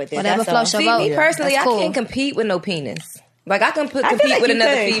comfortable with it. whatever that's all. floats your See, boat. me personally, That's I cool. can't compete with no penis. Like I can compete like with you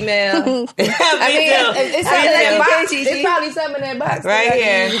another could. female. I mean, it's I something mean, in that box. Gigi. It's probably something in that box Right that I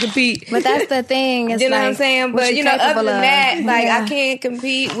here. can compete. But that's the thing. It's You know like, what I'm saying? But you other capable than of. that, like Yeah. I can't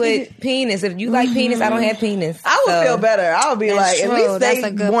compete with penis. If you like penis, I don't have penis. I would So, feel better. I would be That's like, true. at least That's they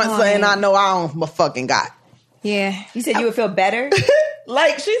a good want point. something I know I don't fucking got. Yeah. You said you would feel better?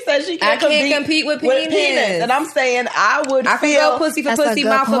 Like she said, she can't compete with penis. and I'm saying I can go pussy for pussy,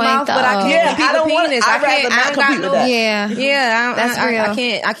 mouth for mouth, but I can't compete with penis. I'd rather not compete with that. Yeah, that's real.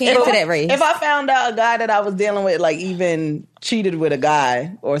 I can't go to that race. If I found out a guy that I was dealing with, like, even cheated with a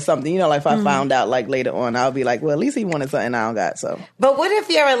guy or something, you know, like if I found out like later on, I'll be like, well, at least he wanted something I don't got. So, but what if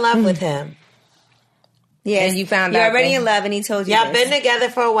you're in love with him? Yeah, and you found out you're already in love, and he told you y'all been together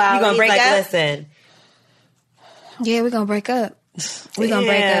for a while. You gonna break up? Listen. Yeah, we're gonna break up. We're gonna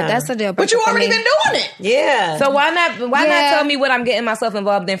break up. That's a deal breaker. But you already been doing it. Yeah. So why not tell me what I'm getting myself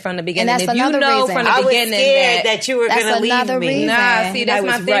involved in from the beginning? And that's another reason. From the beginning that you were gonna leave me. Reason. Nah, see, that's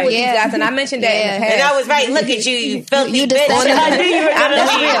my thing with you guys, and I mentioned that in the past. And I was right. Look at you filthy bitch. I knew you were gonna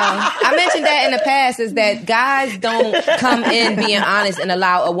leave. I mentioned that in the past is that guys don't come in being honest and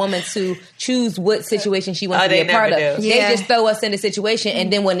allow a woman to choose what situation she wants to be a part of. They just throw us in the situation,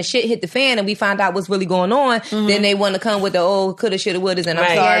 and then when the shit hit the fan and we find out what's really going on, then they want to come with the coulda, shoulda, wouldas, and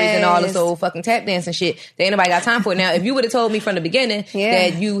I'm sorry, and all this old fucking tap dancing shit. There ain't nobody got time for it. Now, if you would have told me from the beginning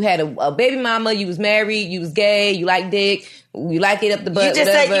that you had a baby mama, you was married, you was gay, you like dick, you like it up the butt, you just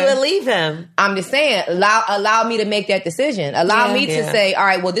whatever, said you would leave him. I'm just saying, allow me to make that decision. Allow me to say, all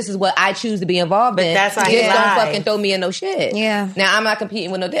right, well, this is what I choose to be involved in. That's why just don't fucking throw me in no shit. Yeah. Now, I'm not competing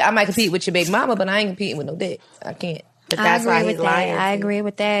with no dick. I might compete with your baby mama, but I ain't competing with no dick. I can't. But that's why he's lying. I agree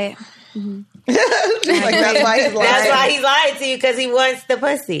with that. Mm-hmm. Like, that's why he's lying. That's why he's lying to you, because he wants the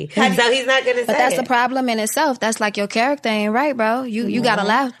pussy. So he's not going to say But that's a problem in itself. That's like your character ain't right, bro. You got a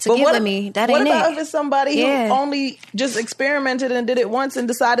lot to get with me. That ain't it. What about if it's somebody who only just experimented and did it once and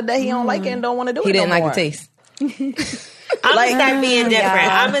decided that he don't like it and don't want to do it He didn't no like more? the taste. I'm going to start being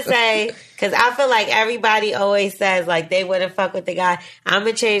different. I'm going to say, because I feel like everybody always says, like, they wouldn't fuck with the guy. I'm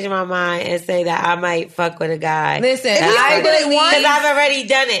going to change my mind and say that I might fuck with a guy. Listen, I believe, because I've already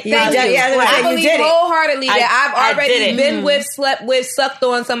done it. I believe wholeheartedly that I've already been with, slept with, sucked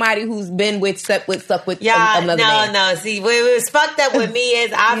on somebody who's been with, slept with another man. No. See, what was fucked up with me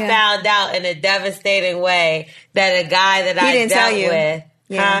is I found out in a devastating way that a guy that I dealt with,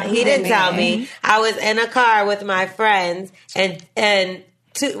 he didn't tell me. I was in a car with my friends and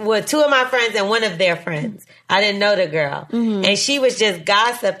two of my friends and one of their friends. I didn't know the girl. And she was just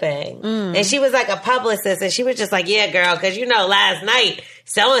gossiping. And she was like a publicist, and she was just like, yeah, girl, because last night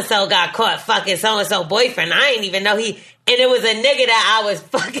so-and-so got caught fucking so-and-so boyfriend. I didn't even know and it was a nigga that I was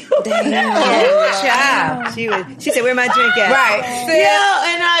fucking with. Child. She said, where my drink at? Right.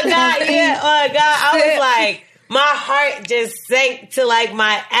 I was like, my heart just sank to like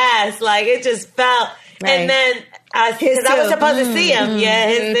my ass. Like it just felt. Right. And then because I was supposed to see him. Yeah,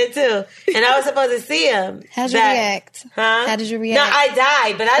 his did too. And I was supposed to see him. How'd you react? Huh? How did you react? No, I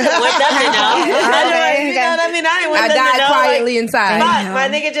died, but I didn't want them to know. You know what I mean? I didn't want them to know. I died quietly inside. Fuck, my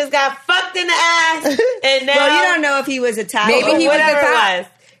nigga just got fucked in the ass. And now, well, you don't know if he was a top. Maybe he was the top.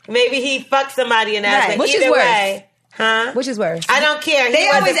 Maybe he fucked somebody in the ass. Right. Which is worse? Huh? Which is worse? I don't care. They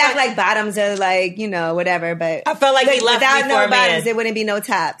always act like bottoms are like, whatever, but I felt like he left without me no for a bottoms, man. there wouldn't be no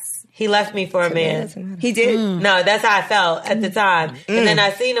tops. He left me for a man. He did? No, that's how I felt at the time. And then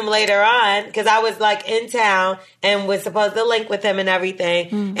I seen him later on because I was like in town and was supposed to link with him and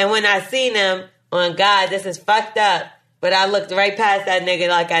everything. And when I seen him, on God, this is fucked up. But I looked right past that nigga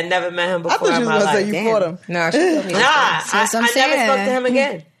like I never met him before in my life. I thought you was going to say you fought him. No, she told me I never spoke to him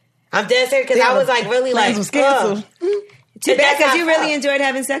again. I'm dead serious because I was like really like, was canceled. Too bad because you really enjoyed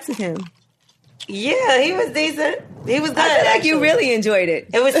having sex with him. Yeah, he was decent. He was good. I feel like you really enjoyed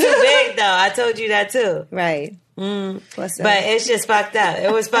it. It was too big though. I told you that too. Right. But it's just fucked up.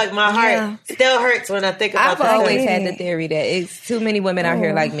 It was fucked. My heart still hurts when I think about that. I've always had the theory that it's too many women out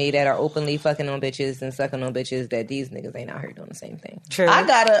here like me that are openly fucking on bitches and sucking on bitches that these niggas ain't out here doing the same thing. True. I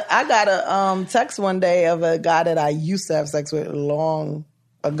got a text one day of a guy that I used to have sex with long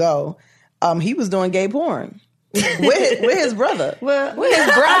ago. He was doing gay porn. with his brother. Well, with his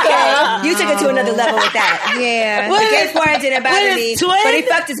brother. You took it to another level with that. Yeah. The gay porn didn't bother me, but he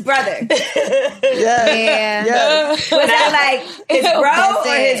fucked his brother. Yeah. Was that like his bro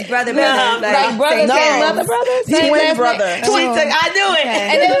or his brother? Like brother, mother, brother? Twin brother. I knew it.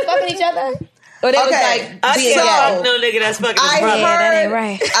 And they were fucking each other? Or they was like, no nigga that's fucking his brother. that ain't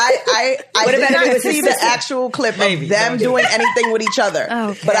right. I did not see the actual clip of them doing anything with each other.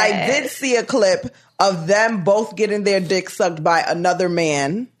 But I did see a clip of them both getting their dick sucked by another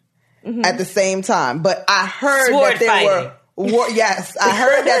man at the same time. But I heard that there were yes, I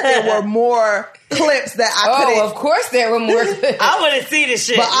heard that there were more clips that I couldn't. Oh, of course there were more clips. I want to see this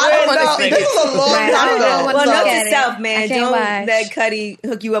shit. But I don't know. This was a long time ago. Well, note to self, man. Don't let Cuddy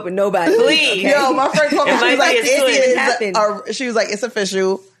hook you up with nobody. Please. Okay? Yo, my friend called me. She was like, It she was like, it's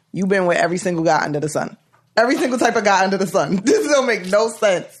official. You've been with every single guy under the sun. Every single type of guy under the sun. This don't make no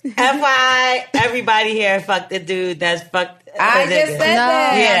sense. FYI, everybody here fucked a dude that's fucked. I just said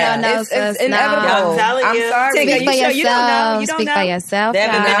that. No, it's inevitable. I'm telling you. I'm sorry. Speak for yourself. You don't know. You don't Speak for yourself. They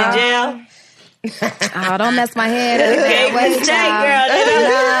haven't been in jail. Oh, don't mess my head up. Hey, Miss J, girl,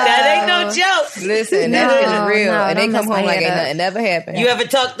 that ain't no joke. Listen, that is real. And they come home like it never happened. You ever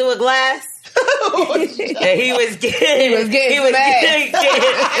talked through a glass? And he was getting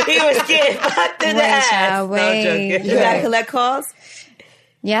fucked in the ass. No joking. You gotta collect calls?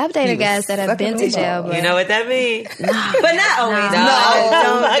 Yeah, I've dated guys that have been to jail, but you know what that means? But not always.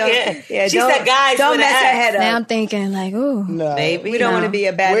 No. She said, guys, don't mess her head up. now I'm thinking like, ooh, No. Baby, We don't want to be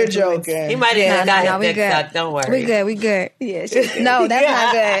a bad We're influence. joking. He might have got no, we his dick good. sucked. Don't worry. We good. Yeah, No,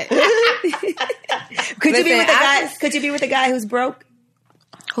 that's not good. Could you be with a guy? Could you be with a guy who's broke?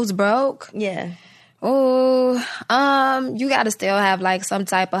 Who's broke? Yeah. Oh, you gotta still have like some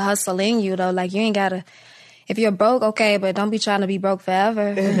type of hustle in you though. Like you ain't gotta. If you're broke, okay, but don't be trying to be broke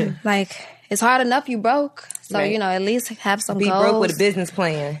forever. Like it's hard enough you broke, so Right. you know at least have some Be goals. broke with a business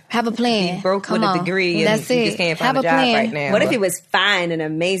plan. Have a plan. Be broke Come with a on. degree, and That's you it. just can't find have a job plan. right now. What if he was fine and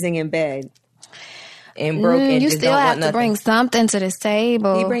amazing in bed? And broke and You just still don't have want to nothing? bring something to this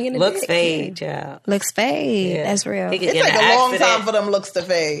table. He bringing the Looks dick. fade, child. Looks fade. Yeah. That's real. He could It get take in a an long accident. time for them looks to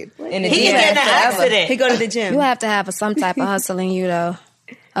fade. In the He gym could get in an forever. accident. He go to the gym. You have to have some type of hustle in you though,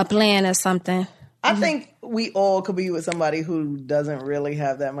 a plan or something. I think we all could be with somebody who doesn't really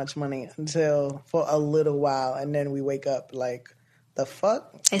have that much money until for a little while, and then we wake up like, the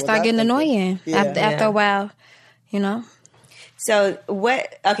fuck? They Was start I getting thinking? annoying Yeah. after a while, you know. So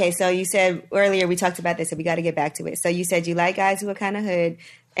what? Okay, so you said earlier we talked about this, so we got to get back to it. So you said you like guys who are kind of hood,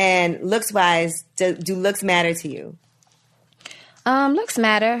 and looks wise, do looks matter to you? Looks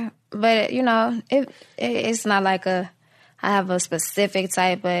matter, but you know, it's not like I have a specific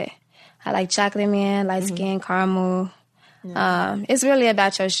type, but I like chocolate man, light skin, caramel. It's really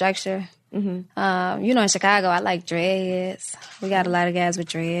about your structure. You know, in Chicago, I like dreads. We got a lot of guys with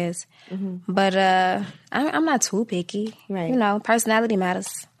dreads. But I'm not too picky. Right. You know, personality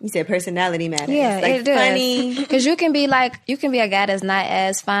matters. You said personality matters. Yeah, like it does. funny. Because you can be a guy that's not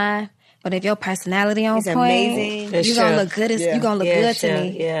as fine, but if your personality on It's point, amazing. It's you gonna true. look good. Yeah. You gonna look Yeah, good sure. to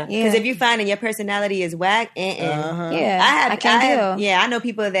me. Yeah. Because if you find that your personality is whack, yeah, I can't deal. Yeah, I know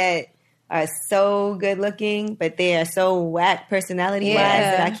people that are so good looking, but they are so whack personality wise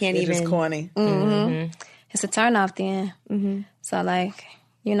Yeah. that I can't They're even. just corny. It's a turn off then. So like,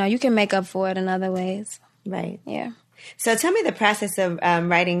 you know, you can make up for it in other ways. Right. Yeah. So tell me the process of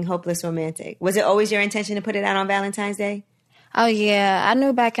writing Hopeless Romantic. Was it always your intention to put it out on Valentine's Day? Oh yeah, I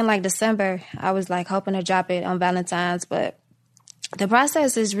knew back in like December, I was like hoping to drop it on Valentine's, but the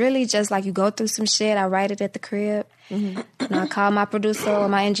process is really just like you go through some shit. I write it at the crib. And I call my producer or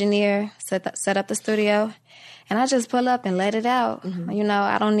my engineer, set up the studio, and I just pull up and let it out. You know,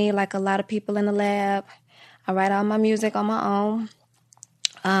 I don't need like a lot of people in the lab. I write all my music on my own.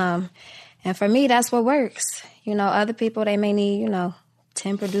 And for me, that's what works. You know, other people, they may need,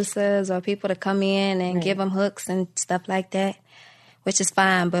 10 producers or people to come in and give them hooks and stuff like that, which is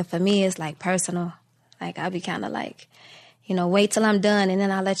fine. But for me, it's like personal. Like I'll be kind of like, wait till I'm done and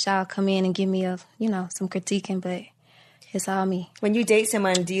then I'll let y'all come in and give me some critiquing, but it's all me. When you date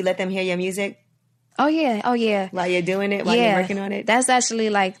someone, do you let them hear your music? Oh yeah. While you're doing it, while you're working on it? That's actually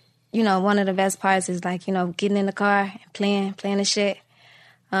like, one of the best parts is like, getting in the car and playing the shit.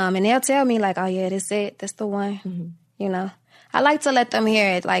 And they'll tell me like, oh yeah, that's it. That's the one, I like to let them hear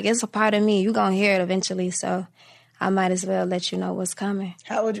it. Like, it's a part of me. You're going to hear it eventually, so I might as well let you know what's coming.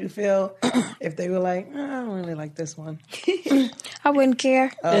 How would you feel if they were like, I don't really like this one? I wouldn't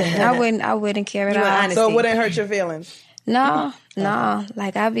care. I wouldn't care at all. So it wouldn't hurt your feelings? No.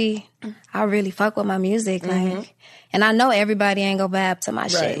 Like, I really fuck with my music. Like, and I know everybody ain't going to vibe to my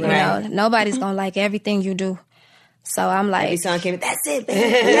shit. You know, nobody's going to like everything you do. So I'm like, every song came, that's it, baby.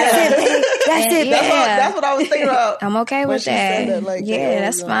 That's it, baby. That's it, baby. That's what I was thinking about. I'm okay with that. Like,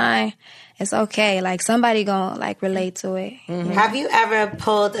 that's fine. It's okay. Like, somebody gonna like relate to it. Have you ever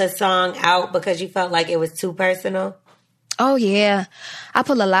pulled a song out because you felt like it was too personal? Oh yeah, I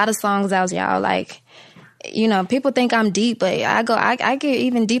pull a lot of songs out, y'all. Like, people think I'm deep, but I get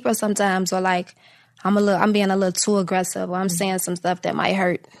even deeper sometimes. Or like, I'm being a little too aggressive, or I'm saying some stuff that might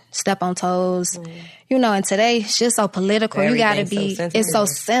hurt, step on toes. And today it's just so political. You gotta be, it's so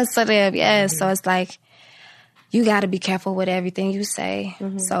sensitive. Yeah. So it's like, you gotta be careful with everything you say.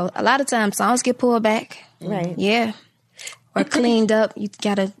 So a lot of times songs get pulled back. Right. Yeah. Or cleaned up. You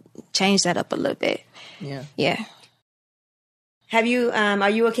gotta change that up a little bit. Yeah. Yeah. Have you, are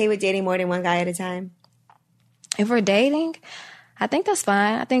you okay with dating more than one guy at a time? If we're dating, I think that's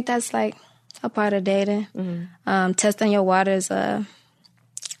fine. I think that's like, a part of dating. Testing your waters.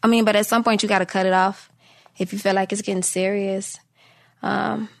 But at some point you got to cut it off if you feel like it's getting serious.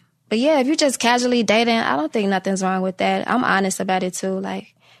 But yeah, if you're just casually dating, I don't think nothing's wrong with that. I'm honest about it too.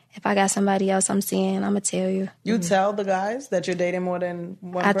 Like, if I got somebody else I'm seeing, I'm going to tell you. You tell the guys that you're dating more than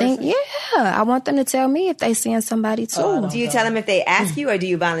one person? I think, I want them to tell me if they seeing somebody too. Do you tell them if they ask you or do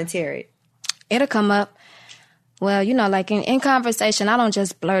you volunteer it? It'll come up. Well, like in conversation, I don't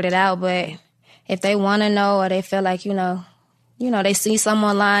just blurt it out, but if they want to know or they feel like, they see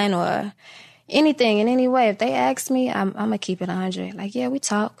someone online or anything in any way, if they ask me, I'm going to keep it 100. Like, yeah, we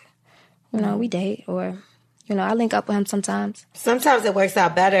talk, we date or... I link up with him sometimes. Sometimes it works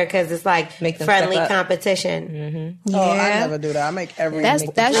out better because it's like friendly competition. Mm-hmm. Yeah. Oh, I never do that. I make every that's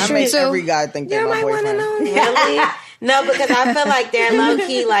true too. Every guy think they're my boyfriend. You might want to know. Really? No, because I feel like they're low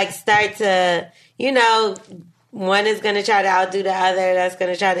key start to, one is going to try to outdo the other. That's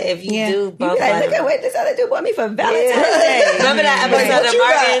going to try to, if you do both. Look at what this other dude bought me for Valentine's Day. Remember that episode of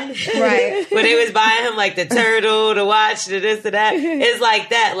Martin? Right. When they was buying him the turtle, the watch, the this, the that. It's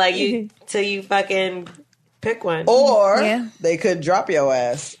like that. Like till you fucking... pick one. Or they could drop your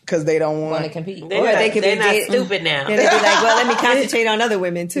ass because they don't want to compete. They're not stupid now. They'd be like, well, let me concentrate on other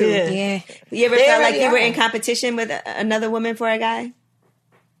women too. Yeah. You ever felt like you were in competition with another woman for a guy?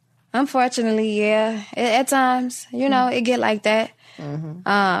 Unfortunately, yeah. At times, it get like that.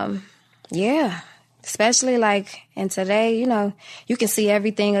 Yeah. Especially in today, you can see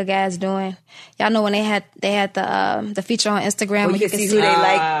everything a guy's doing. Y'all know when they had the feature on Instagram where you can see who they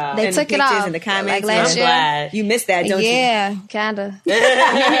like. They took it off in the comments. Last year. You missed that, don't you? Yeah, kinda. You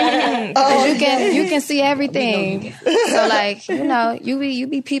can see everything. So you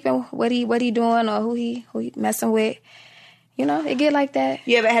be peeping what he doing or who he messing with. It get like that.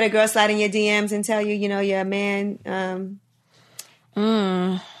 You ever had a girl slide in your DMs and tell you, you're a man?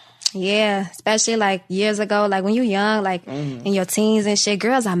 Yeah, especially years ago, when you young, in your teens and shit.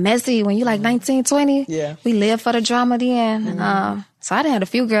 Girls are messy when you 19, 20. Yeah. We live for the drama then. So I done had a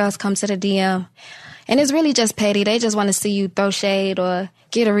few girls come to the DM. And it's really just petty. They just want to see you throw shade or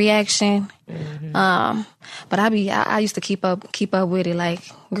get a reaction. But I used to keep up with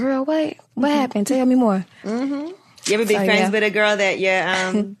it. Girl, what happened? Tell me more. You ever be friends with a girl that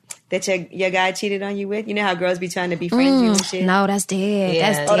your guy cheated on you with? You know how girls be trying to befriend you and shit? No, that's dead.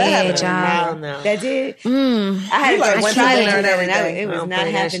 Yeah. That's dead, y'all. No. That did? I had one try to learn everything. It was not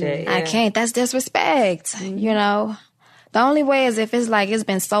happening. I can't. That's disrespect. The only way is if it's it's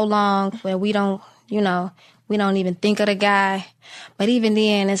been so long where we don't even think of the guy. But even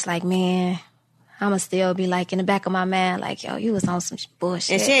then, it's man, I'ma still be in the back of my mind, yo, you was on some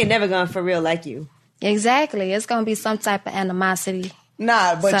bullshit. And she ain't never gonna for real like you. Exactly. It's gonna be some type of animosity.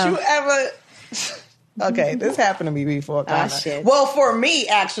 Nah, but you ever... Okay, this happened to me before. Shit. Well, for me,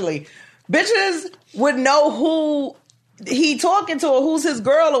 actually, bitches would know who he talking to or who's his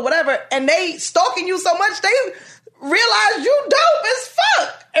girl or whatever, and they stalking you so much, they realize you dope as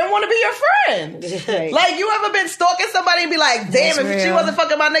fuck and want to be your friend. Right. You ever been stalking somebody and be like, damn, if she wasn't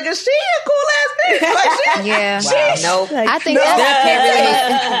fucking my nigga, she a cool ass bitch. Yeah. Nope. I think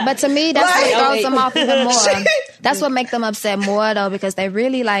but to me, that's what throws them off even more. That's what makes them upset more, though, because they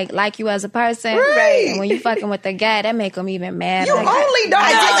really like you as a person. Right. And when you fucking with the guy, that make them even mad. You only don't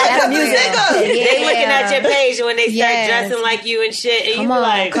like the nigga. They looking at your page when they start dressing like you and shit, and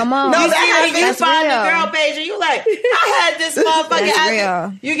come on. No, you see when you find the girl page, and you I had this motherfucker. That's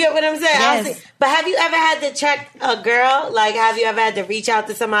real. You get what I'm saying? Yes. But have you ever had to check a girl? Have you ever had to reach out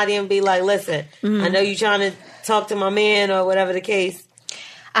to somebody and be like, listen, I know you trying to talk to my man or whatever the case?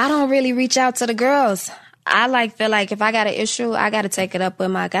 I don't really reach out to the girls. I feel like if I got an issue, I got to take it up with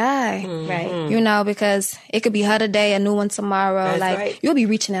my guy. Right. Because it could be her today, a new one tomorrow. That's right. You'll be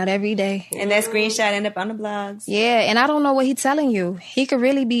reaching out every day. And that screenshot end up on the blogs. Yeah, and I don't know what he's telling you. He could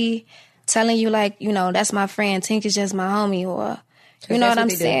really be telling you that's my friend, Tink is just my homie, or you know what I'm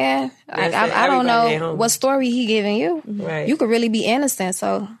saying? I don't know what story he giving you. Right. You could really be innocent,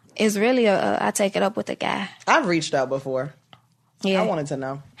 so it's really I take it up with the guy. I've reached out before. Yeah. I wanted to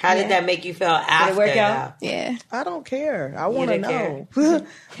know. How did that make you feel after? Did it work out? Yeah. I don't care. I want to know. Was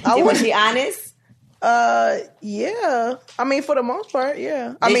she honest? Yeah. I mean, for the most part,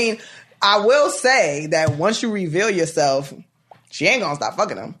 yeah. I mean, I will say that once you reveal yourself, she ain't gonna stop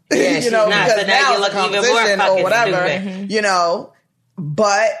fucking him. Yeah, she's not. Because so now it's a competition or whatever.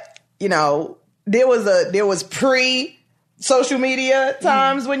 But there was pre-social media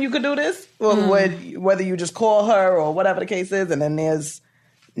times when you could do this, whether you just call her or whatever the case is, and then there's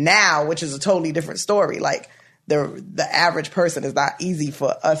now, which is a totally different story. the average person is not easy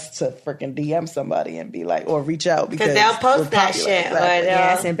for us to freaking DM somebody and be like, or reach out because they'll post that shit. Exactly.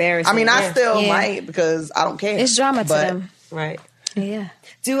 Yeah, it's embarrassing. I mean, I still might because I don't care. It's drama to them. Right. Yeah.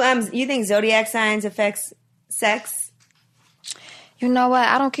 Do you think zodiac signs affects sex? You know what?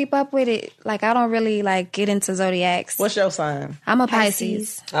 I don't keep up with it. Like, I don't really, like, get into zodiacs. What's your sign? I'm a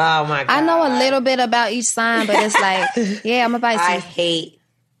Pisces. Oh, my God. I know a little bit about each sign, but it's like, yeah, I'm a Pisces. I hate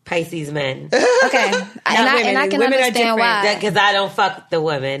Pisces men. Okay. and I can understand why. Because I don't fuck the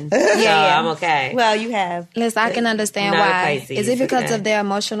women. Yeah. I'm okay. Well, you have. Listen, I can understand why. Pisces, is it because of their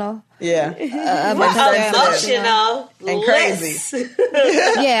emotional? Yeah. Emotional. And crazy.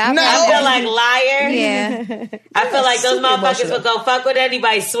 Yeah. I feel like liar. Yeah. I feel like those motherfuckers would go fuck with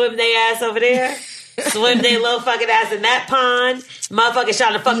anybody, swim their ass over there. Swim their little fucking ass in that pond. Motherfuckers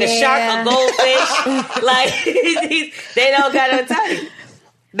trying to fuck a shark or goldfish. Like, they don't got no type.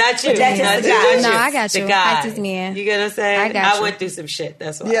 Not you. That's just the guy. No, I got you. The guy. Pisces man. You get what I'm saying? I got you. I went through some shit.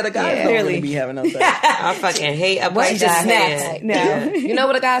 That's why. Yeah, the guys don't really be having no sex. I fucking hate a What Pisces just man. snapped? No. You know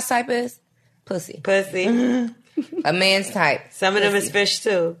what a guy's type is? Pussy. Pussy. A man's type. Some of them is fish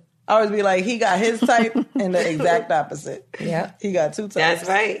too. I always be like, he got his type and the exact opposite. Yeah. He got two types. That's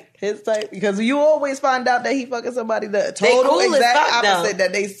right. His type. Because you always find out that he fucking somebody the They total cool as exact fuck, though. opposite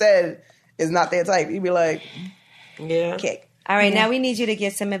that they said is not their type. You be like, Yeah. kick. All right, now we need you to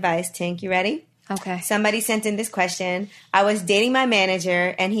give some advice, Tink. You ready? Okay. Somebody sent in this question. I was dating my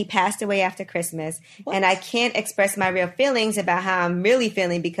manager and he passed away after Christmas. And I can't express my real feelings about how I'm really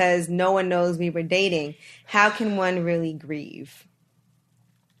feeling because no one knows we were dating. How can one really grieve?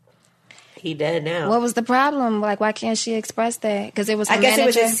 He dead now. What was the problem? Like, why can't she express that? Because it was her I guess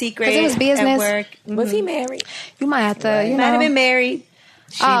manager? it was a secret. 'Cause it was business. At work. Was he married? You might have to, you Might know. have been married.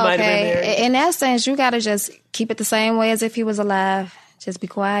 She might have been married. In that sense, you got to just keep it the same way as if he was alive. Just be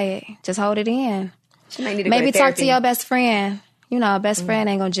quiet. Just hold it in. She might need to Maybe go to talk therapy. to your best friend. You know, a best friend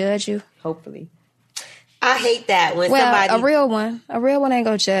ain't going to judge you. Hopefully. I hate that when Well, somebody... a real one ain't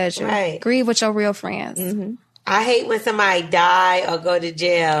going to judge you. Right. Grieve with your real friends. Mm-hmm. I hate when somebody die or go to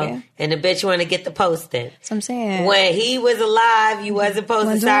jail Yeah. and the bitch want to get the posting. That's what I'm saying. When he was alive, you wasn't supposed to.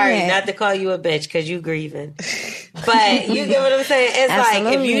 Wasn't Sorry, doing it. not to call you a bitch because you grieving. But you get what I'm saying? It's like if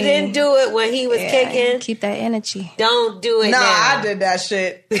Absolutely. you didn't do it when he was kicking, Keep that energy. don't do it Nah, now. I did that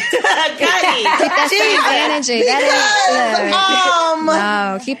shit. Got That same energy. That ain't,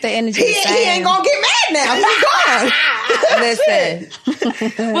 no, keep the energy the same. He ain't gonna get mad now. He's gone.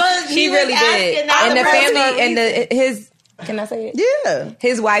 Listen, Well, he really did. And the family and his. Can I say it? Yeah.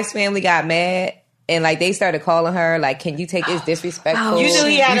 His wife's family got mad. And, like, they started calling her, like, can you take his disrespectful? You knew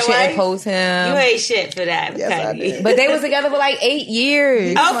he had You a shouldn't wife? post him. You ain't shit for that. Yes, I Cuddy. did. But they was together for, like, 8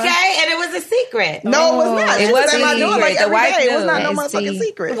 years. Okay, and it was a secret. No, it was not. It She was wasn't at my door secret. like The every wife day. It was knew. not no It's motherfucking deep.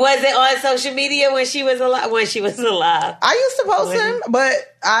 secret. Was it on social media when she was alive? When she was alive? I used to post him, but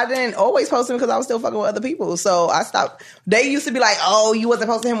I didn't always post him because I was still fucking with other people. So I stopped. They used to be like, "Oh, you wasn't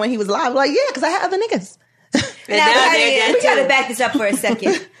posting him when he was alive." Like, yeah, because I had other niggas. And Now, now honey, they're dead we got to too. back this up for a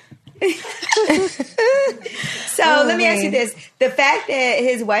second. So let me ask you this. The fact that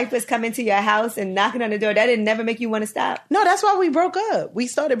his wife was coming to your house and knocking on the door, that didn't never make you want to stop? No, that's why we broke up. We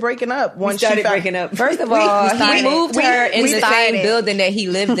started breaking up. We started breaking up. First of all, he moved her in we the started. same building that he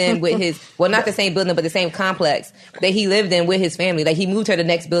lived in with his, well, not the same building, but the same complex that he lived in with his family. Like, he moved her the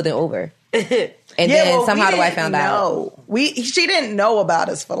next building over. And then somehow the wife found out. She didn't know about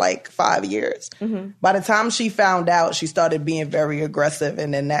us for like 5 years. Mm-hmm. By the time she found out, she started being very aggressive,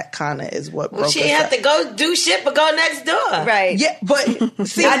 and then that kind of is what broke us She didn't up. have to go do shit but go next door. Right. Yeah, but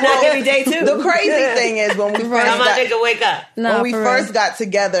see, I knock every day, too. The crazy thing is when we first Come on, got, nigga, wake up. No, when we for first real. got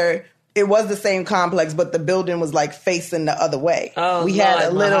together, it was the same complex, but the building was like facing the other way. Oh, we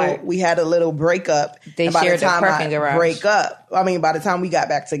had Lord, my heart. we had a little breakup. They and by shared the the time parking I garage. break up, by the time we got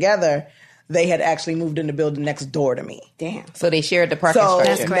back together, they had actually moved in the building next door to me. Damn. So they shared the parking So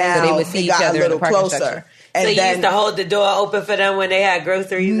structure. now So they would see it each got other a in the little parking closer. structure. And So you then, used to hold the door open for them when they had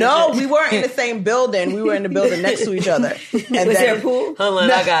groceries? no, we weren't in the same building. We were in the building next to each other. And Was there a pool? Hold on,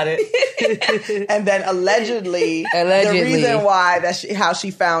 I got it. And then allegedly, Allegedly. the reason why how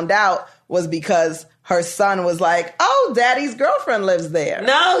she found out was because her son was like, "Oh, Daddy's girlfriend lives there."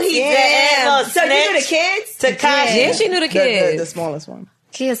 No, he didn't. So you knew the kids? Takashi. Yeah, she knew the the kids. smallest one.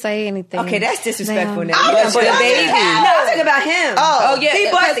 Can't say anything. Okay, that's disrespectful now. I was But the young baby. as hell. No, I'm talking about him. Oh, yeah. He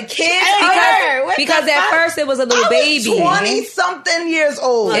bought the kids. Because at first it was a little I baby. was 20-something years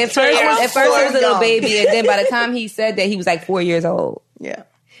old. At first it was a little baby, and then by the time he said that, he was like 4 years old. Yeah.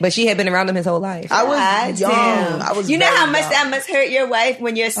 But she had been around him his whole life. I was young. Damn. I was You know very how much young. that must hurt your wife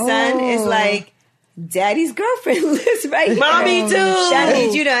when your son is like Daddy's girlfriend lives right here. Mommy too.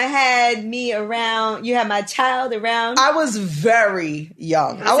 Shani, you done had me around. You had my child around. I was very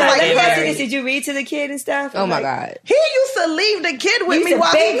young. I was let me ask you very... this. Did you read to the kid and stuff? Oh my God. He used to leave the kid with me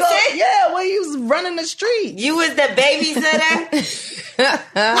while he when he was running the street. You was the babysitter?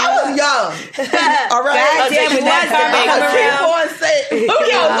 I was young. All right. God damn, when that karma come around.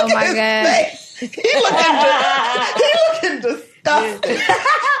 Look at his face. He looking disgusting.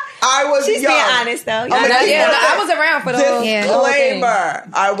 I was She's young. being honest though. I was around for the whole disclaimer.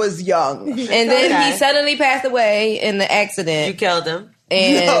 I was young. And then he suddenly passed away in the accident. You killed him.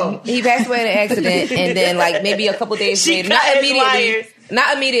 And he passed away in an accident, and then like maybe a couple days later,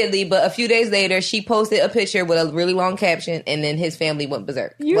 not immediately, but a few days later, she posted a picture with a really long caption, and then his family went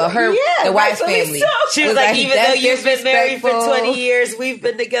berserk. The wife's family. So. She was like, even though you've been married for 20 years, we've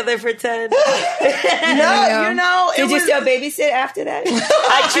been together for 10. No, you know. Did you still babysit after that?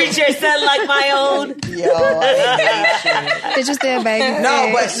 I treat your son like my own. Did you still babysit? No,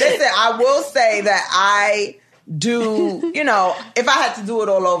 but listen, I will say that I do, you know, if I had to do it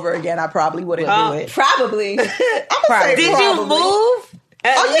all over again, I probably wouldn't do it. Probably. Did you move?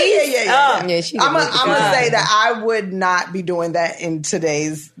 Yeah. I'm gonna say that I would not be doing that in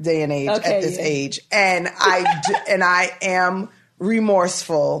today's day and age at this age, and I am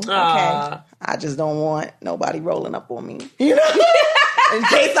remorseful. Okay, I just don't want nobody rolling up on me, you know, in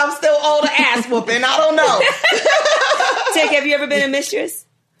case I'm still old ass whooping. I don't know. Tick, have you ever been a mistress?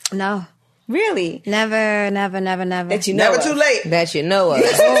 No. Really? Never. That you know never too late. That you know of.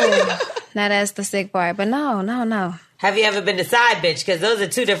 Now that's the sick part. But no. Have you ever been a side bitch? Because those are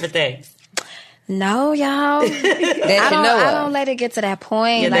two different things. No, y'all. I don't let it get to that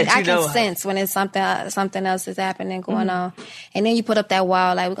point. Yeah, like I can of. sense when it's something else is happening going on, and then you put up that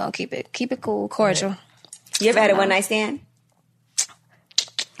wall. Like we're gonna keep it cool, cordial. You ever had a one night stand?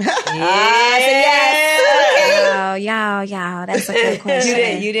 Y'all. That's a good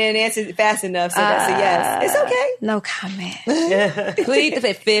question. You didn't answer fast enough, so that's a yes. It's okay. No comment. Plead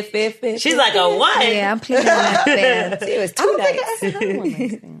the fifth. She's like a one. Yeah, I'm pleading my fifth. It was 2 nights.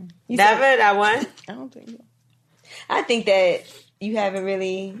 Never that one. I don't think so. I think that you haven't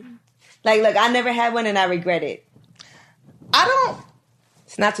really look, I never had one and I regret it.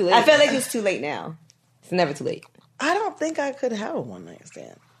 It's not too late. I feel like it's too late now. It's never too late. I don't think I could have a one night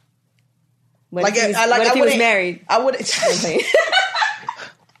stand. What if he was married? I would.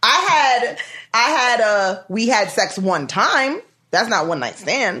 We had sex one time. That's not one night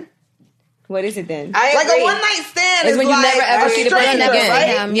stand. What is it then? Like a one night stand is when you never ever see the person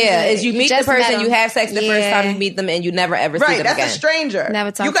again. Right? Yeah, is you meet the person, you have sex the first time you meet them, and you never ever see them again. Right, that's a stranger.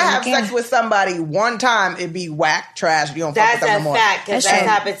 Never talk you to can them have again. sex with somebody one time, it'd be whack, trash. You don't fuck with them no more. That's a fact, because that's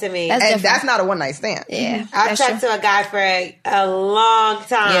happened to me. That's not a one night stand. Yeah, I've talked to a guy for a long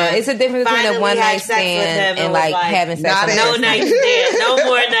time. Yeah, it's a difference between a one night stand and like having sex. No night stand. No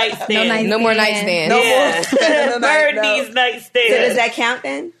more night stand. No more night stand. No more. Burn these night stands. So does that count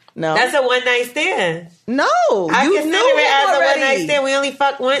then? No. That's a one night stand. No. I you consider knew it as already. a one night stand. We only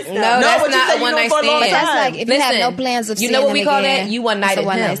fuck once though. No, that's not a one night stand. But that's like if you have no plans of you seeing know what him we call again, that? You one night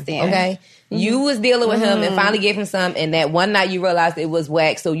stand. Okay. You was dealing with him and finally gave him some, and that one night you realized it was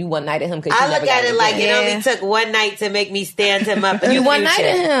whack, so you one nighted him. I look at it like it only took one night to make me stand him up. You one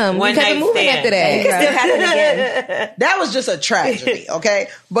nighted him. One you kept night moving stand. after that. It could still happen again. That was just a tragedy, okay?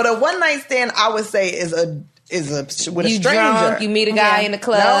 But a one night stand, I would say, is with a You stranger. drunk, you meet a guy in the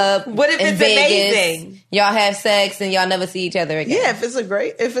club. What if in it's Vegas, amazing? Y'all have sex and y'all never see each other again. Yeah, if it's a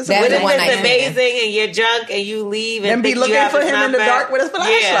That's What if one night it's stand. amazing and you're drunk and you leave and Then be think looking you have for his him in the number? dark with a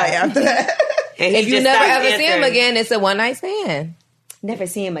flashlight after that. And he If you just never stops ever see him answering. again, it's a one night stand. Never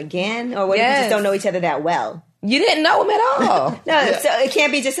see him again? Or what if you just don't know each other that well? You didn't know him at all. No, so it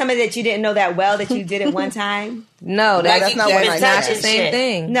can't be just somebody that you didn't know that well that you did it one time? No, that's not one night not stand. the same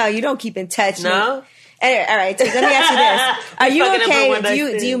thing. No, you don't keep in touch. No? Anyway, all right, so let me ask you this. Are you fucking up a one night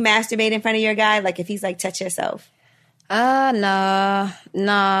okay? Do you stand. masturbate in front of your guy? Like if he's like, touch yourself? No.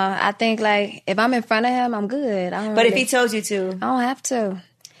 I think like if I'm in front of him, I'm good. But if he told you to? I don't have to.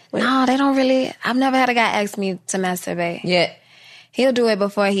 No, they don't really. I've never had a guy ask me to masturbate. Yeah. He'll do it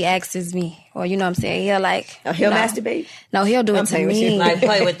before he asks me. Or you know what I'm saying? He'll like... He'll masturbate? No, he'll do it to me. Like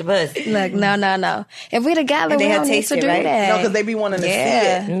play with the pussy. Look, no. If we together, we they don't need to do right? that. No, because they be wanting to see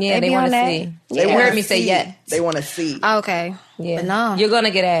it. Yeah, they be want on to that. see. Yeah. You heard me say yes. They want to see. Okay. Yeah. But no. You're going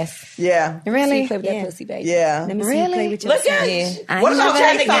to get ass. Yeah. Really? Play with that pussy, baby. Yeah. Let me see you play with your Look at Yeah. I What about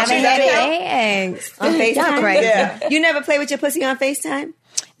never FaceTime? had That eggs. on FaceTime? Y'all crazy. Yeah. You never play with your pussy on FaceTime?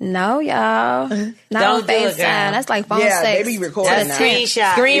 No, y'all. Not Don't on do it, FaceTime. girl. That's like phone Yeah, sex. they be recording To the now. tenth.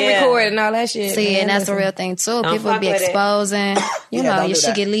 Screenshot. Screen Yeah. record and all that shit. See, Man, and that's a listen. real thing too. Don't People fuck be with it. exposing. You Yeah, know, don't your do shit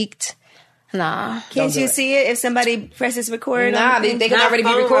that. get leaked. Nah. Can't you see it if somebody presses record? Nah, they can already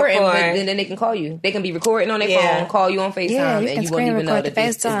be recording, but then they can call you. They can be recording on their phone, call you on FaceTime, and you won't even know that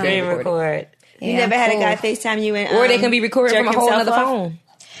it's screen record. You never had a guy FaceTime you and or they can be recording from a whole other phone.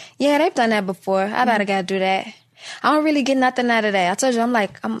 Yeah, they've done that before. I've had a guy do that. I don't really get nothing out of that. I told you,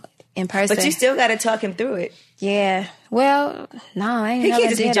 I'm in person. But you still got to talk him through it. Yeah. Well, no, I ain't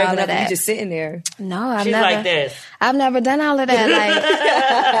never did all of that. You just sitting there. No, I've She's never. like this. I've never done all of that.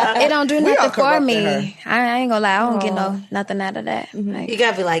 Like, it don't do nothing for me. I ain't gonna lie. I don't get nothing out of that. Mm-hmm. Like, You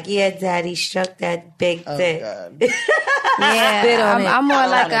gotta be like, yeah, daddy, stroke that big dick. Yeah, I'm more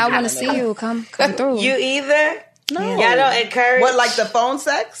like, I want to see you. Come through. You either? No. Y'all don't encourage. What, like the phone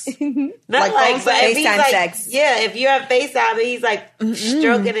sex? Not like phone FaceTime sex. Yeah, if you're on FaceTime and he's like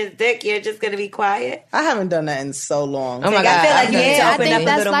stroking his dick, you're just gonna be quiet. I haven't done that in so long. Oh my God. I feel like you need to I open think up a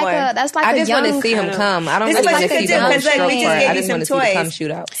that's little like more. that's like I a just young. want to see him come. I don't This really is want what to you see could the do, whole because like, stroke we just part. gave I you just some want to see the cum toys.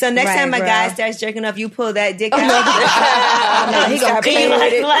 shootout. So next time a Right, guy bro. starts jerking off, you pull that dick out. He gonna play with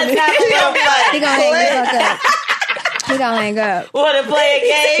it. Let's have a little He gonna hang the fuck up. He gonna hang up. Want to play a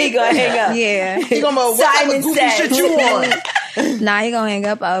game? He gonna hang up. Yeah. He gonna go, what type of goofy shit you on? Nah, he gonna hang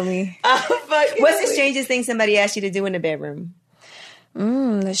up on me. What's the strangest thing somebody asked you to do in the bedroom?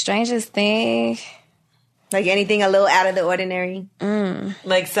 The strangest thing. Like anything a little out of the ordinary?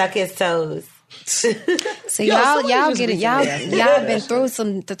 Like suck his toes. So y'all get it. Y'all been through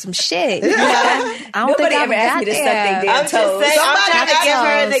some shit. You know? I don't Nobody think ever I've asked got me to suck there. their I'm just toes. saying, I'm trying to give her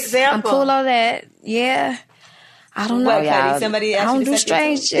an I'm example. cool on that. Yeah. I don't know, What, y'all. Cuddy? Somebody asked I you don't to do suck your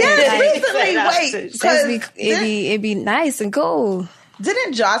strange toes? shit. Yeah, Like, recently, wait. 'cause it'd be nice and cool.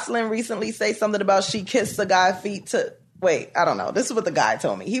 Didn't Jocelyn recently say something about she kissed a guy's feet to... Wait, I don't know. This is what the guy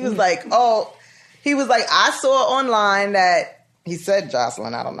told me. He was like, I saw online that... He said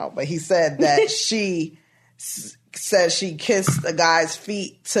Jocelyn, I don't know. But he said that she said she kissed a guy's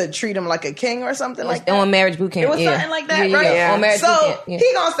feet to treat him like a king or something like that. On Marriage Boot Camp, It was something like that, right? Yeah. On Marriage Boot Camp, So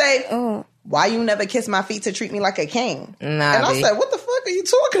he gonna say... Why you never kiss my feet to treat me like a king? Nah, and I said, what the fuck are you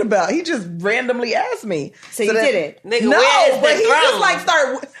talking about? He just randomly asked me. So you did it? Nigga, No, where is but the he throne? just like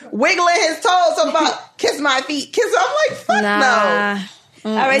start wiggling his toes talking about kiss my feet, kiss. I'm like, fuck Nah.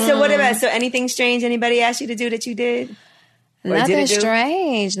 no. All right, so what about, so anything strange anybody asked you to do that you did? Or Nothing did it do?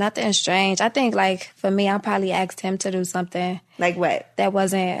 strange. Nothing strange. I think, like, for me, I probably asked him to do something Like what? that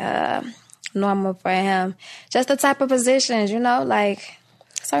wasn't normal for him. Just the type of positions, you know, like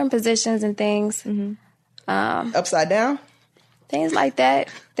certain positions and things. Upside down? Things like that.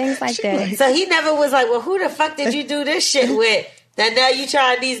 Things like that. So he never was like, well, who the fuck did you do this shit with? That now you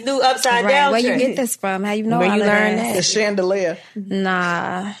trying these new upside Right. down Where you tricks? get this from? How you know Where all you of learn that? The chandelier.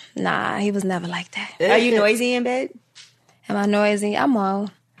 Nah. He was never like that. Are you noisy in bed? Am I noisy? I'm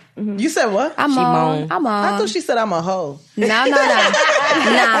on. You said what? I'm on. moaned. I'm on. I thought she said I'm a hoe. No. Nah.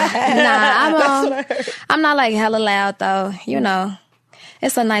 I'm on. I'm not like hella loud though. You know,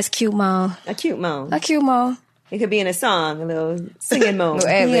 it's a nice cute moan. A cute moan. A cute moan. It could be in a song, a little singing moan.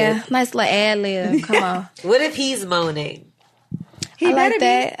 Yeah, nice little ad lib. Come on. What if he's moaning? I like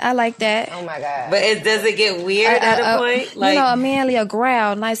that. I like that. Oh my God. But does it get weird at a point? Like, you know, a manly a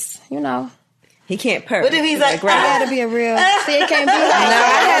growl. Nice. You know. He can't purr. what if he's like, It gotta be a real. See, it can't be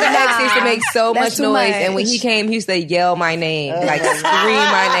like Max used to make so That's much too noise, much. and when he came, he used to yell my name, like scream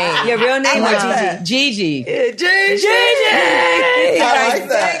my name. Your real name or Gigi? Gigi. JJ! I like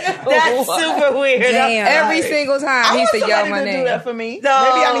that. That's super weird. Damn. Every single time he used to yell my to do name. that for me. No.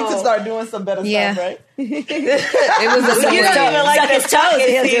 Maybe I need to start doing some better Yeah. stuff, right? It was a You don't even like Suck the his toes, talking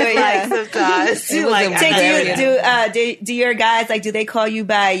he'll do seems it, like yeah. sometimes. It You was like, a Tink, very- do your guys, like, do they call you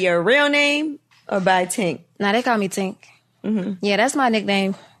by your real name or by Tink? Nah, they call me Tink. Yeah, that's my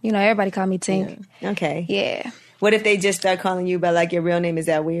nickname. You know, everybody call me Tink. Okay. Yeah. What if they just start calling you by, like, your real name? Is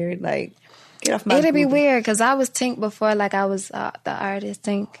that weird? Like, get off my It'd be booty. weird because I was Tink before, like I was the artist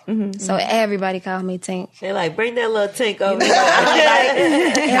Tink. So everybody called me Tink. they're like, bring that little tink over here.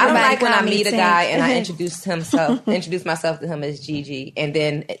 I don't like when I call me meet a Tink. guy and I introduce myself to him as Gigi, and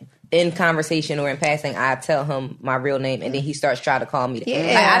then in conversation or in passing, I tell him my real name, and then he starts trying to call me that. Yeah.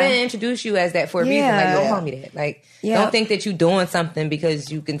 Like, I didn't introduce you as that for a reason. Like, Yeah. don't call me that. Like, Yeah. don't think that you're doing something because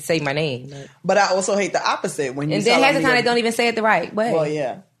you can say my name. Like, But I also hate the opposite when you and tell then half them the time your- they don't even say it the right way. Well,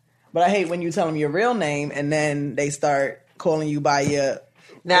 yeah. But I hate when you tell them your real name and then they start calling you by your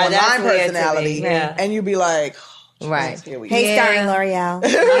Now, that's online weird to personality, me. Yeah. and you be like, Right. here we go. Hey, Yeah. starring L'Oreal.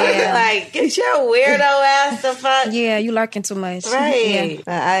 Like, get your weirdo ass the fuck. Yeah, you lurking too much. Right.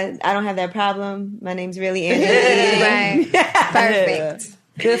 I don't have that problem. My name's really Angela. Yeah. Right. Perfect.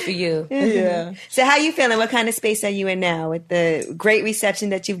 Good for you. Yeah. So how you feeling? What kind of space are you in now with the great reception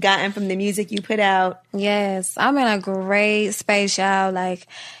that you've gotten from the music you put out? Yes, I'm in a great space, y'all. Like,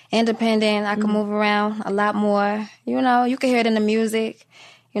 independent. I can move around a lot more. You know, you can hear it in the music.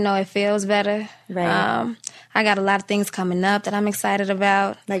 You know, it feels better. Right. I got a lot of things coming up that I'm excited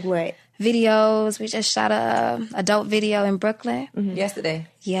about. Like what? Videos. We just shot a adult video in Brooklyn. Yesterday.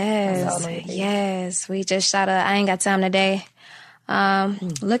 Yes. We just shot I Ain't Got Time Today.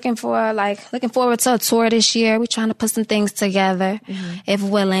 Looking forward to a tour this year. We're trying to put some things together, if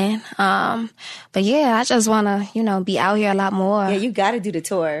willing. But yeah, I just want to, you know, be out here a lot more. Yeah, you got to do the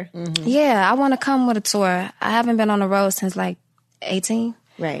tour. Mm-hmm. Yeah, I want to come with a tour. I haven't been on the road since like 18.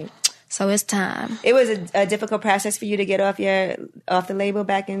 Right. So it's time. It was a difficult process for you to get off the label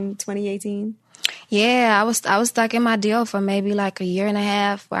back in 2018. Yeah, I was stuck in my deal for maybe like a year and a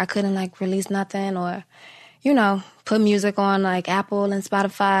half where I couldn't like release nothing or, you know, put music on like Apple and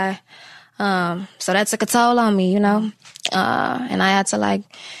Spotify. So that took a toll on me, you know. And I had to like,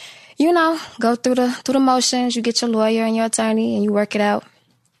 you know, go through the motions. You get your lawyer and your attorney and you work it out.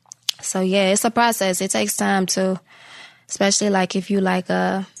 So yeah, it's a process. It takes time too, especially like if you like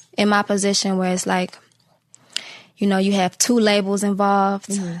in my position where it's like, you know, you have 2 labels involved.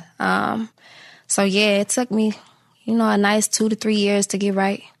 So yeah, it took me, you know, a nice 2 to 3 years to get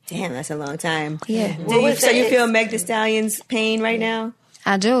right. Damn, that's a long time. Yeah. So you feel Meg Thee Stallion's pain right now?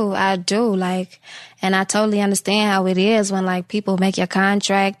 I do. Like, and I totally understand how it is when like people make your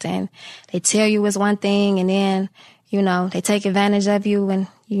contract and they tell you it's one thing and then, you know, they take advantage of you and,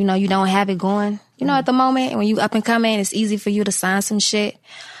 you know, you don't have it going. You know, at the moment when you up and coming, it's easy for you to sign some shit.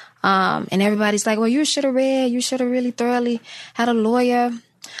 And everybody's like, well, you should have really thoroughly had a lawyer.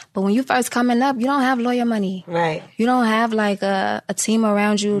 But when you first coming up, you don't have lawyer money. Right. You don't have like a team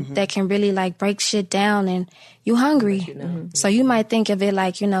around you that can really like break shit down and you hungry. So you might think of it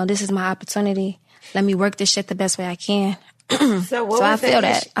like, you know, this is my opportunity. Let me work this shit the best way I can. So I feel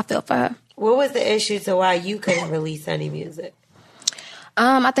that. I feel for her. What was the issue to why you couldn't release any music?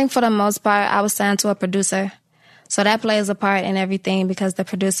 I think for the most part, I was signed to a producer. So that plays a part in everything because the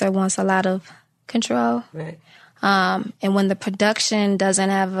producer wants a lot of control. Right. And when the production doesn't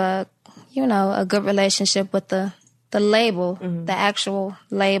have a good relationship with the label, the actual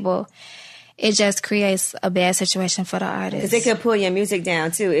label, it just creates a bad situation for the artist. Because they could pull your music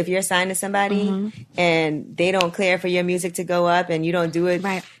down too. If you're signed to somebody and they don't clear for your music to go up and you don't do it,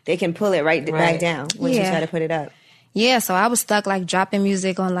 they can pull it right back down once you try to put it up. Yeah, so I was stuck like dropping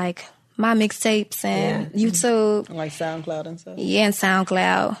music on like my mixtapes and YouTube. Like SoundCloud and stuff. Yeah, and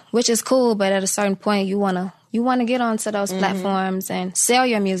SoundCloud, which is cool, but at a certain point you wanna get onto those platforms and sell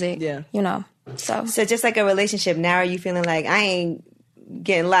your music. Yeah. You know. So just like a relationship, now are you feeling like I ain't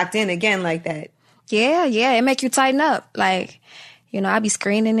getting locked in again like that? Yeah, it make you tighten up. Like, you know, I be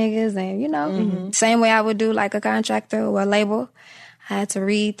screening niggas and, you know, same way I would do like a contractor or a label. I had to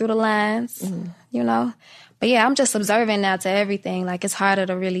read through the lines, you know. But yeah, I'm just observing now to everything. Like, it's harder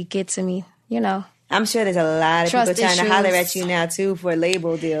to really get to me, you know. I'm sure there's a lot of people trying to holler at you now, too, for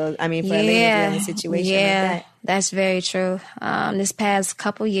label deals. I mean, for a label deal in a situation like that. That's very true. This past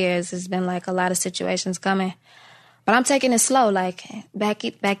couple years, there's been, like, a lot of situations coming. But I'm taking it slow. Like,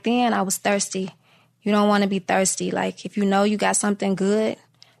 back then, I was thirsty. You don't want to be thirsty. Like, if you know you got something good,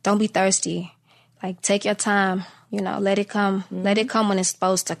 don't be thirsty. Like, take your time. You know, let it come. Let it come when it's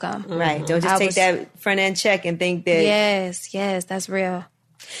supposed to come. Right. Don't just take that front end check and think that. Yes, that's real.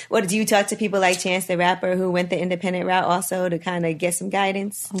 What, do you talk to people like Chance the Rapper who went the independent route also to kind of get some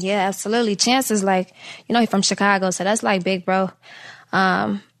guidance? Yeah, absolutely. Chance is like, you know, he's from Chicago, so that's like big, bro.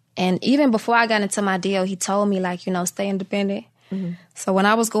 And even before I got into my deal, he told me like, you know, stay independent. So when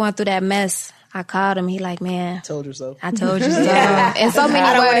I was going through that mess, I called him. He like, man, told you so. I told you so. And so many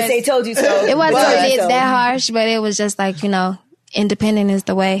I don't words. want to say told you so. It wasn't really that harsh, but it was just like, you know, independent is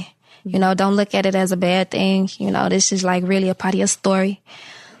the way. You know, don't look at it as a bad thing. You know, this is like really a part of your story.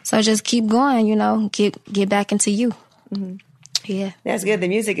 So just keep going, you know, get back into you. Yeah. That's good. The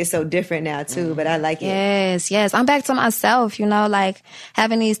music is so different now too, but I like it. Yes. I'm back to myself, you know, like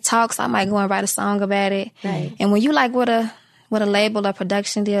having these talks, I might go and write a song about it. Right. And when you like with a label or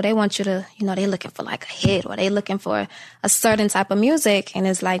production deal, they want you to, you know, they looking for like a hit or they looking for a certain type of music. And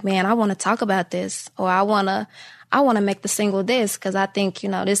it's like, man, I want to talk about this, or I want to make the single this because I think, you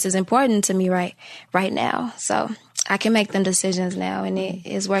know, this is important to me right now. So I can make them decisions now, and it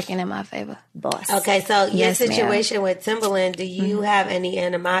is working in my favor. Boss. Okay, so your situation with Timbaland, do you have any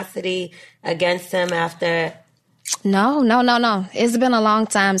animosity against him after? No. It's been a long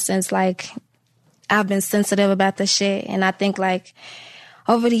time since, like, I've been sensitive about this shit. And I think, like,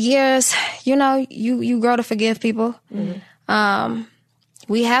 over the years, you know, you grow to forgive people.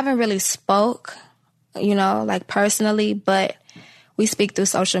 we haven't really spoke, you know, like personally, but we speak through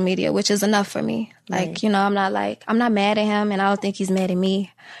social media, which is enough for me. Like, you know, I'm not mad at him, and I don't think he's mad at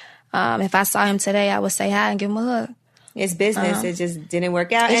me. If I saw him today, I would say hi and give him a hug. It's business. It just didn't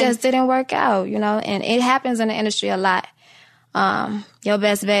work out. It just didn't work out, you know, and it happens in the industry a lot. Your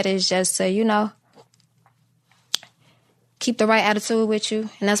best bet is just to, you know, keep the right attitude with you,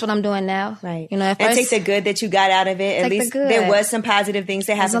 and that's what I'm doing now. Right. You know, at and first, take the good that you got out of it. At least there was some positive things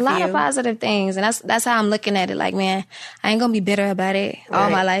that happened. There's a for lot you. of positive things, and that's how I'm looking at it. Like, man, I ain't gonna be bitter about it all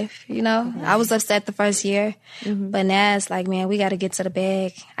my life. You know, I was upset the first year, but now it's like, man, we got to get to the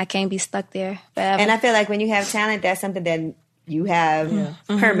bag. I can't be stuck there forever. And I feel like when you have talent, that's something that you have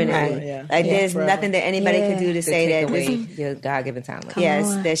permanently. Like there's nothing that anybody can do to say that away your God-given talent.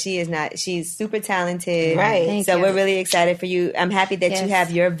 Yes, that she is not. She's super talented. Right. Thank so you. we're really excited for you. I'm happy that you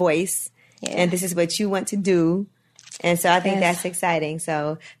have your voice, and this is what you want to do. And so I think that's exciting.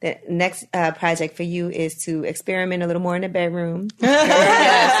 So the next project for you is to experiment a little more in the bedroom.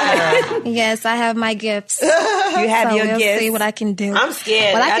 Yes, I have my gifts. You have your we'll gifts. See what I can do. I'm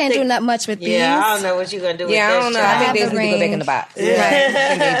scared. Well, I can't do not much with these. Yeah, I don't know what you're going to do with this. I don't know. I think they need to go back in the box. Right.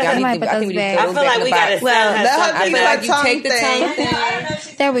 I feel like we got to Well, I feel like you take the tongue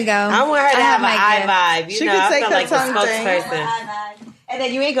thing. There we go. I want her to have an eye vibe. You She know, can I take feel the like the tongue thing. spokesperson. And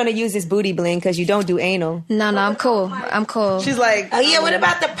then you ain't going to use this booty bling because you don't do anal. No, I'm cool. I'm cool. She's like, Oh, yeah, what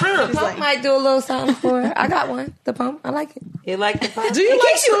about the pump? Pump might do a little something for her. I got one. The pump. I like it. You like the pump? do you In like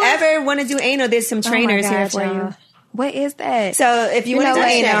case you ever want to do anal, there's some trainers here for you. What is that? So if you, you want know to do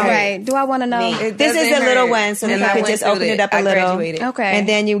what? anal, Right. Do I want to know? this is the little one, so then you could just open it up a little. Okay. And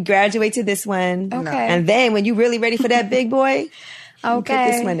then you graduate to this one. Okay. And then when you're really ready for that big boy, Okay.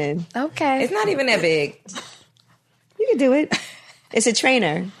 you put this one in. Okay. It's not even that big. You can do it. It's a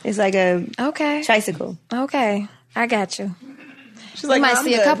trainer. It's like a Okay. tricycle. Okay. I got you. she's You like, might no, I'm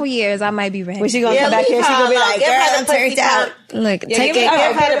see a good. couple years. I might be ready. When she gonna come back here, she gonna be like, give her girl, the I'm turned pussy out. pump. Look, take Give it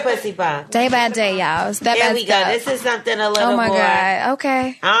her the pussy pump. day by day, y'all. Step There by we go. step. This is something a little Oh my more. God.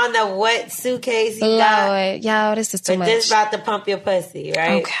 Okay. I don't know what suitcase you got, Lord, y'all, this is too but much. this about to pump your pussy,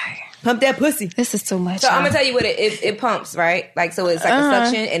 right? Okay. Pump that pussy. This is too much. So I'm y'all. gonna tell you what it pumps, right? Like, so it's like a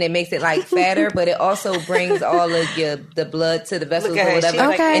suction, and it makes it like fatter, but it also brings all of the blood to the vessels Look at or her. whatever, She's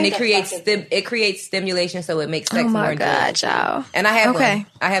like, Okay. and it creates stimulation, so it makes sex Oh more my enjoyable. God, y'all. And I have Okay. one.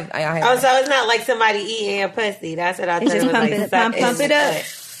 I have Oh, one. so it's not like somebody eating your pussy. That's what I thought. just It was pump like it- sucking pump it up.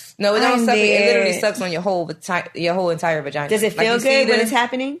 No, it don't I'm suck. It literally dead. sucks on your whole entire vagina. Does it Like, feel you see good when the- it's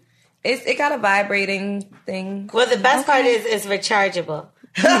happening? It got a vibrating thing. Well, the best part is it's rechargeable.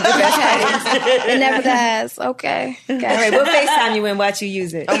 It never dies. Okay. All right, we'll FaceTime you and watch you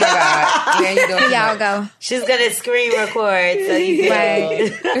use it. Oh my God, man, you doing too Y'all much. go. She's gonna screen record so you can. Right.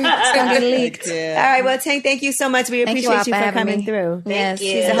 It's gonna be leaked. All right, well, Tank, thank you so much. We Thank you all appreciate you for for having coming me. through. Yes.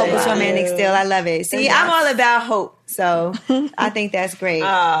 you. She's a hopeless romantic still. I love it. See, I'm all about hope, so I think that's great.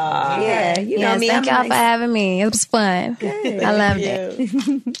 Yeah, you know Yes, me. thank I'm y'all like, for having me. It was fun. I loved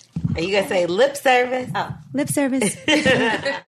it. Are you gonna say lip service? lip service.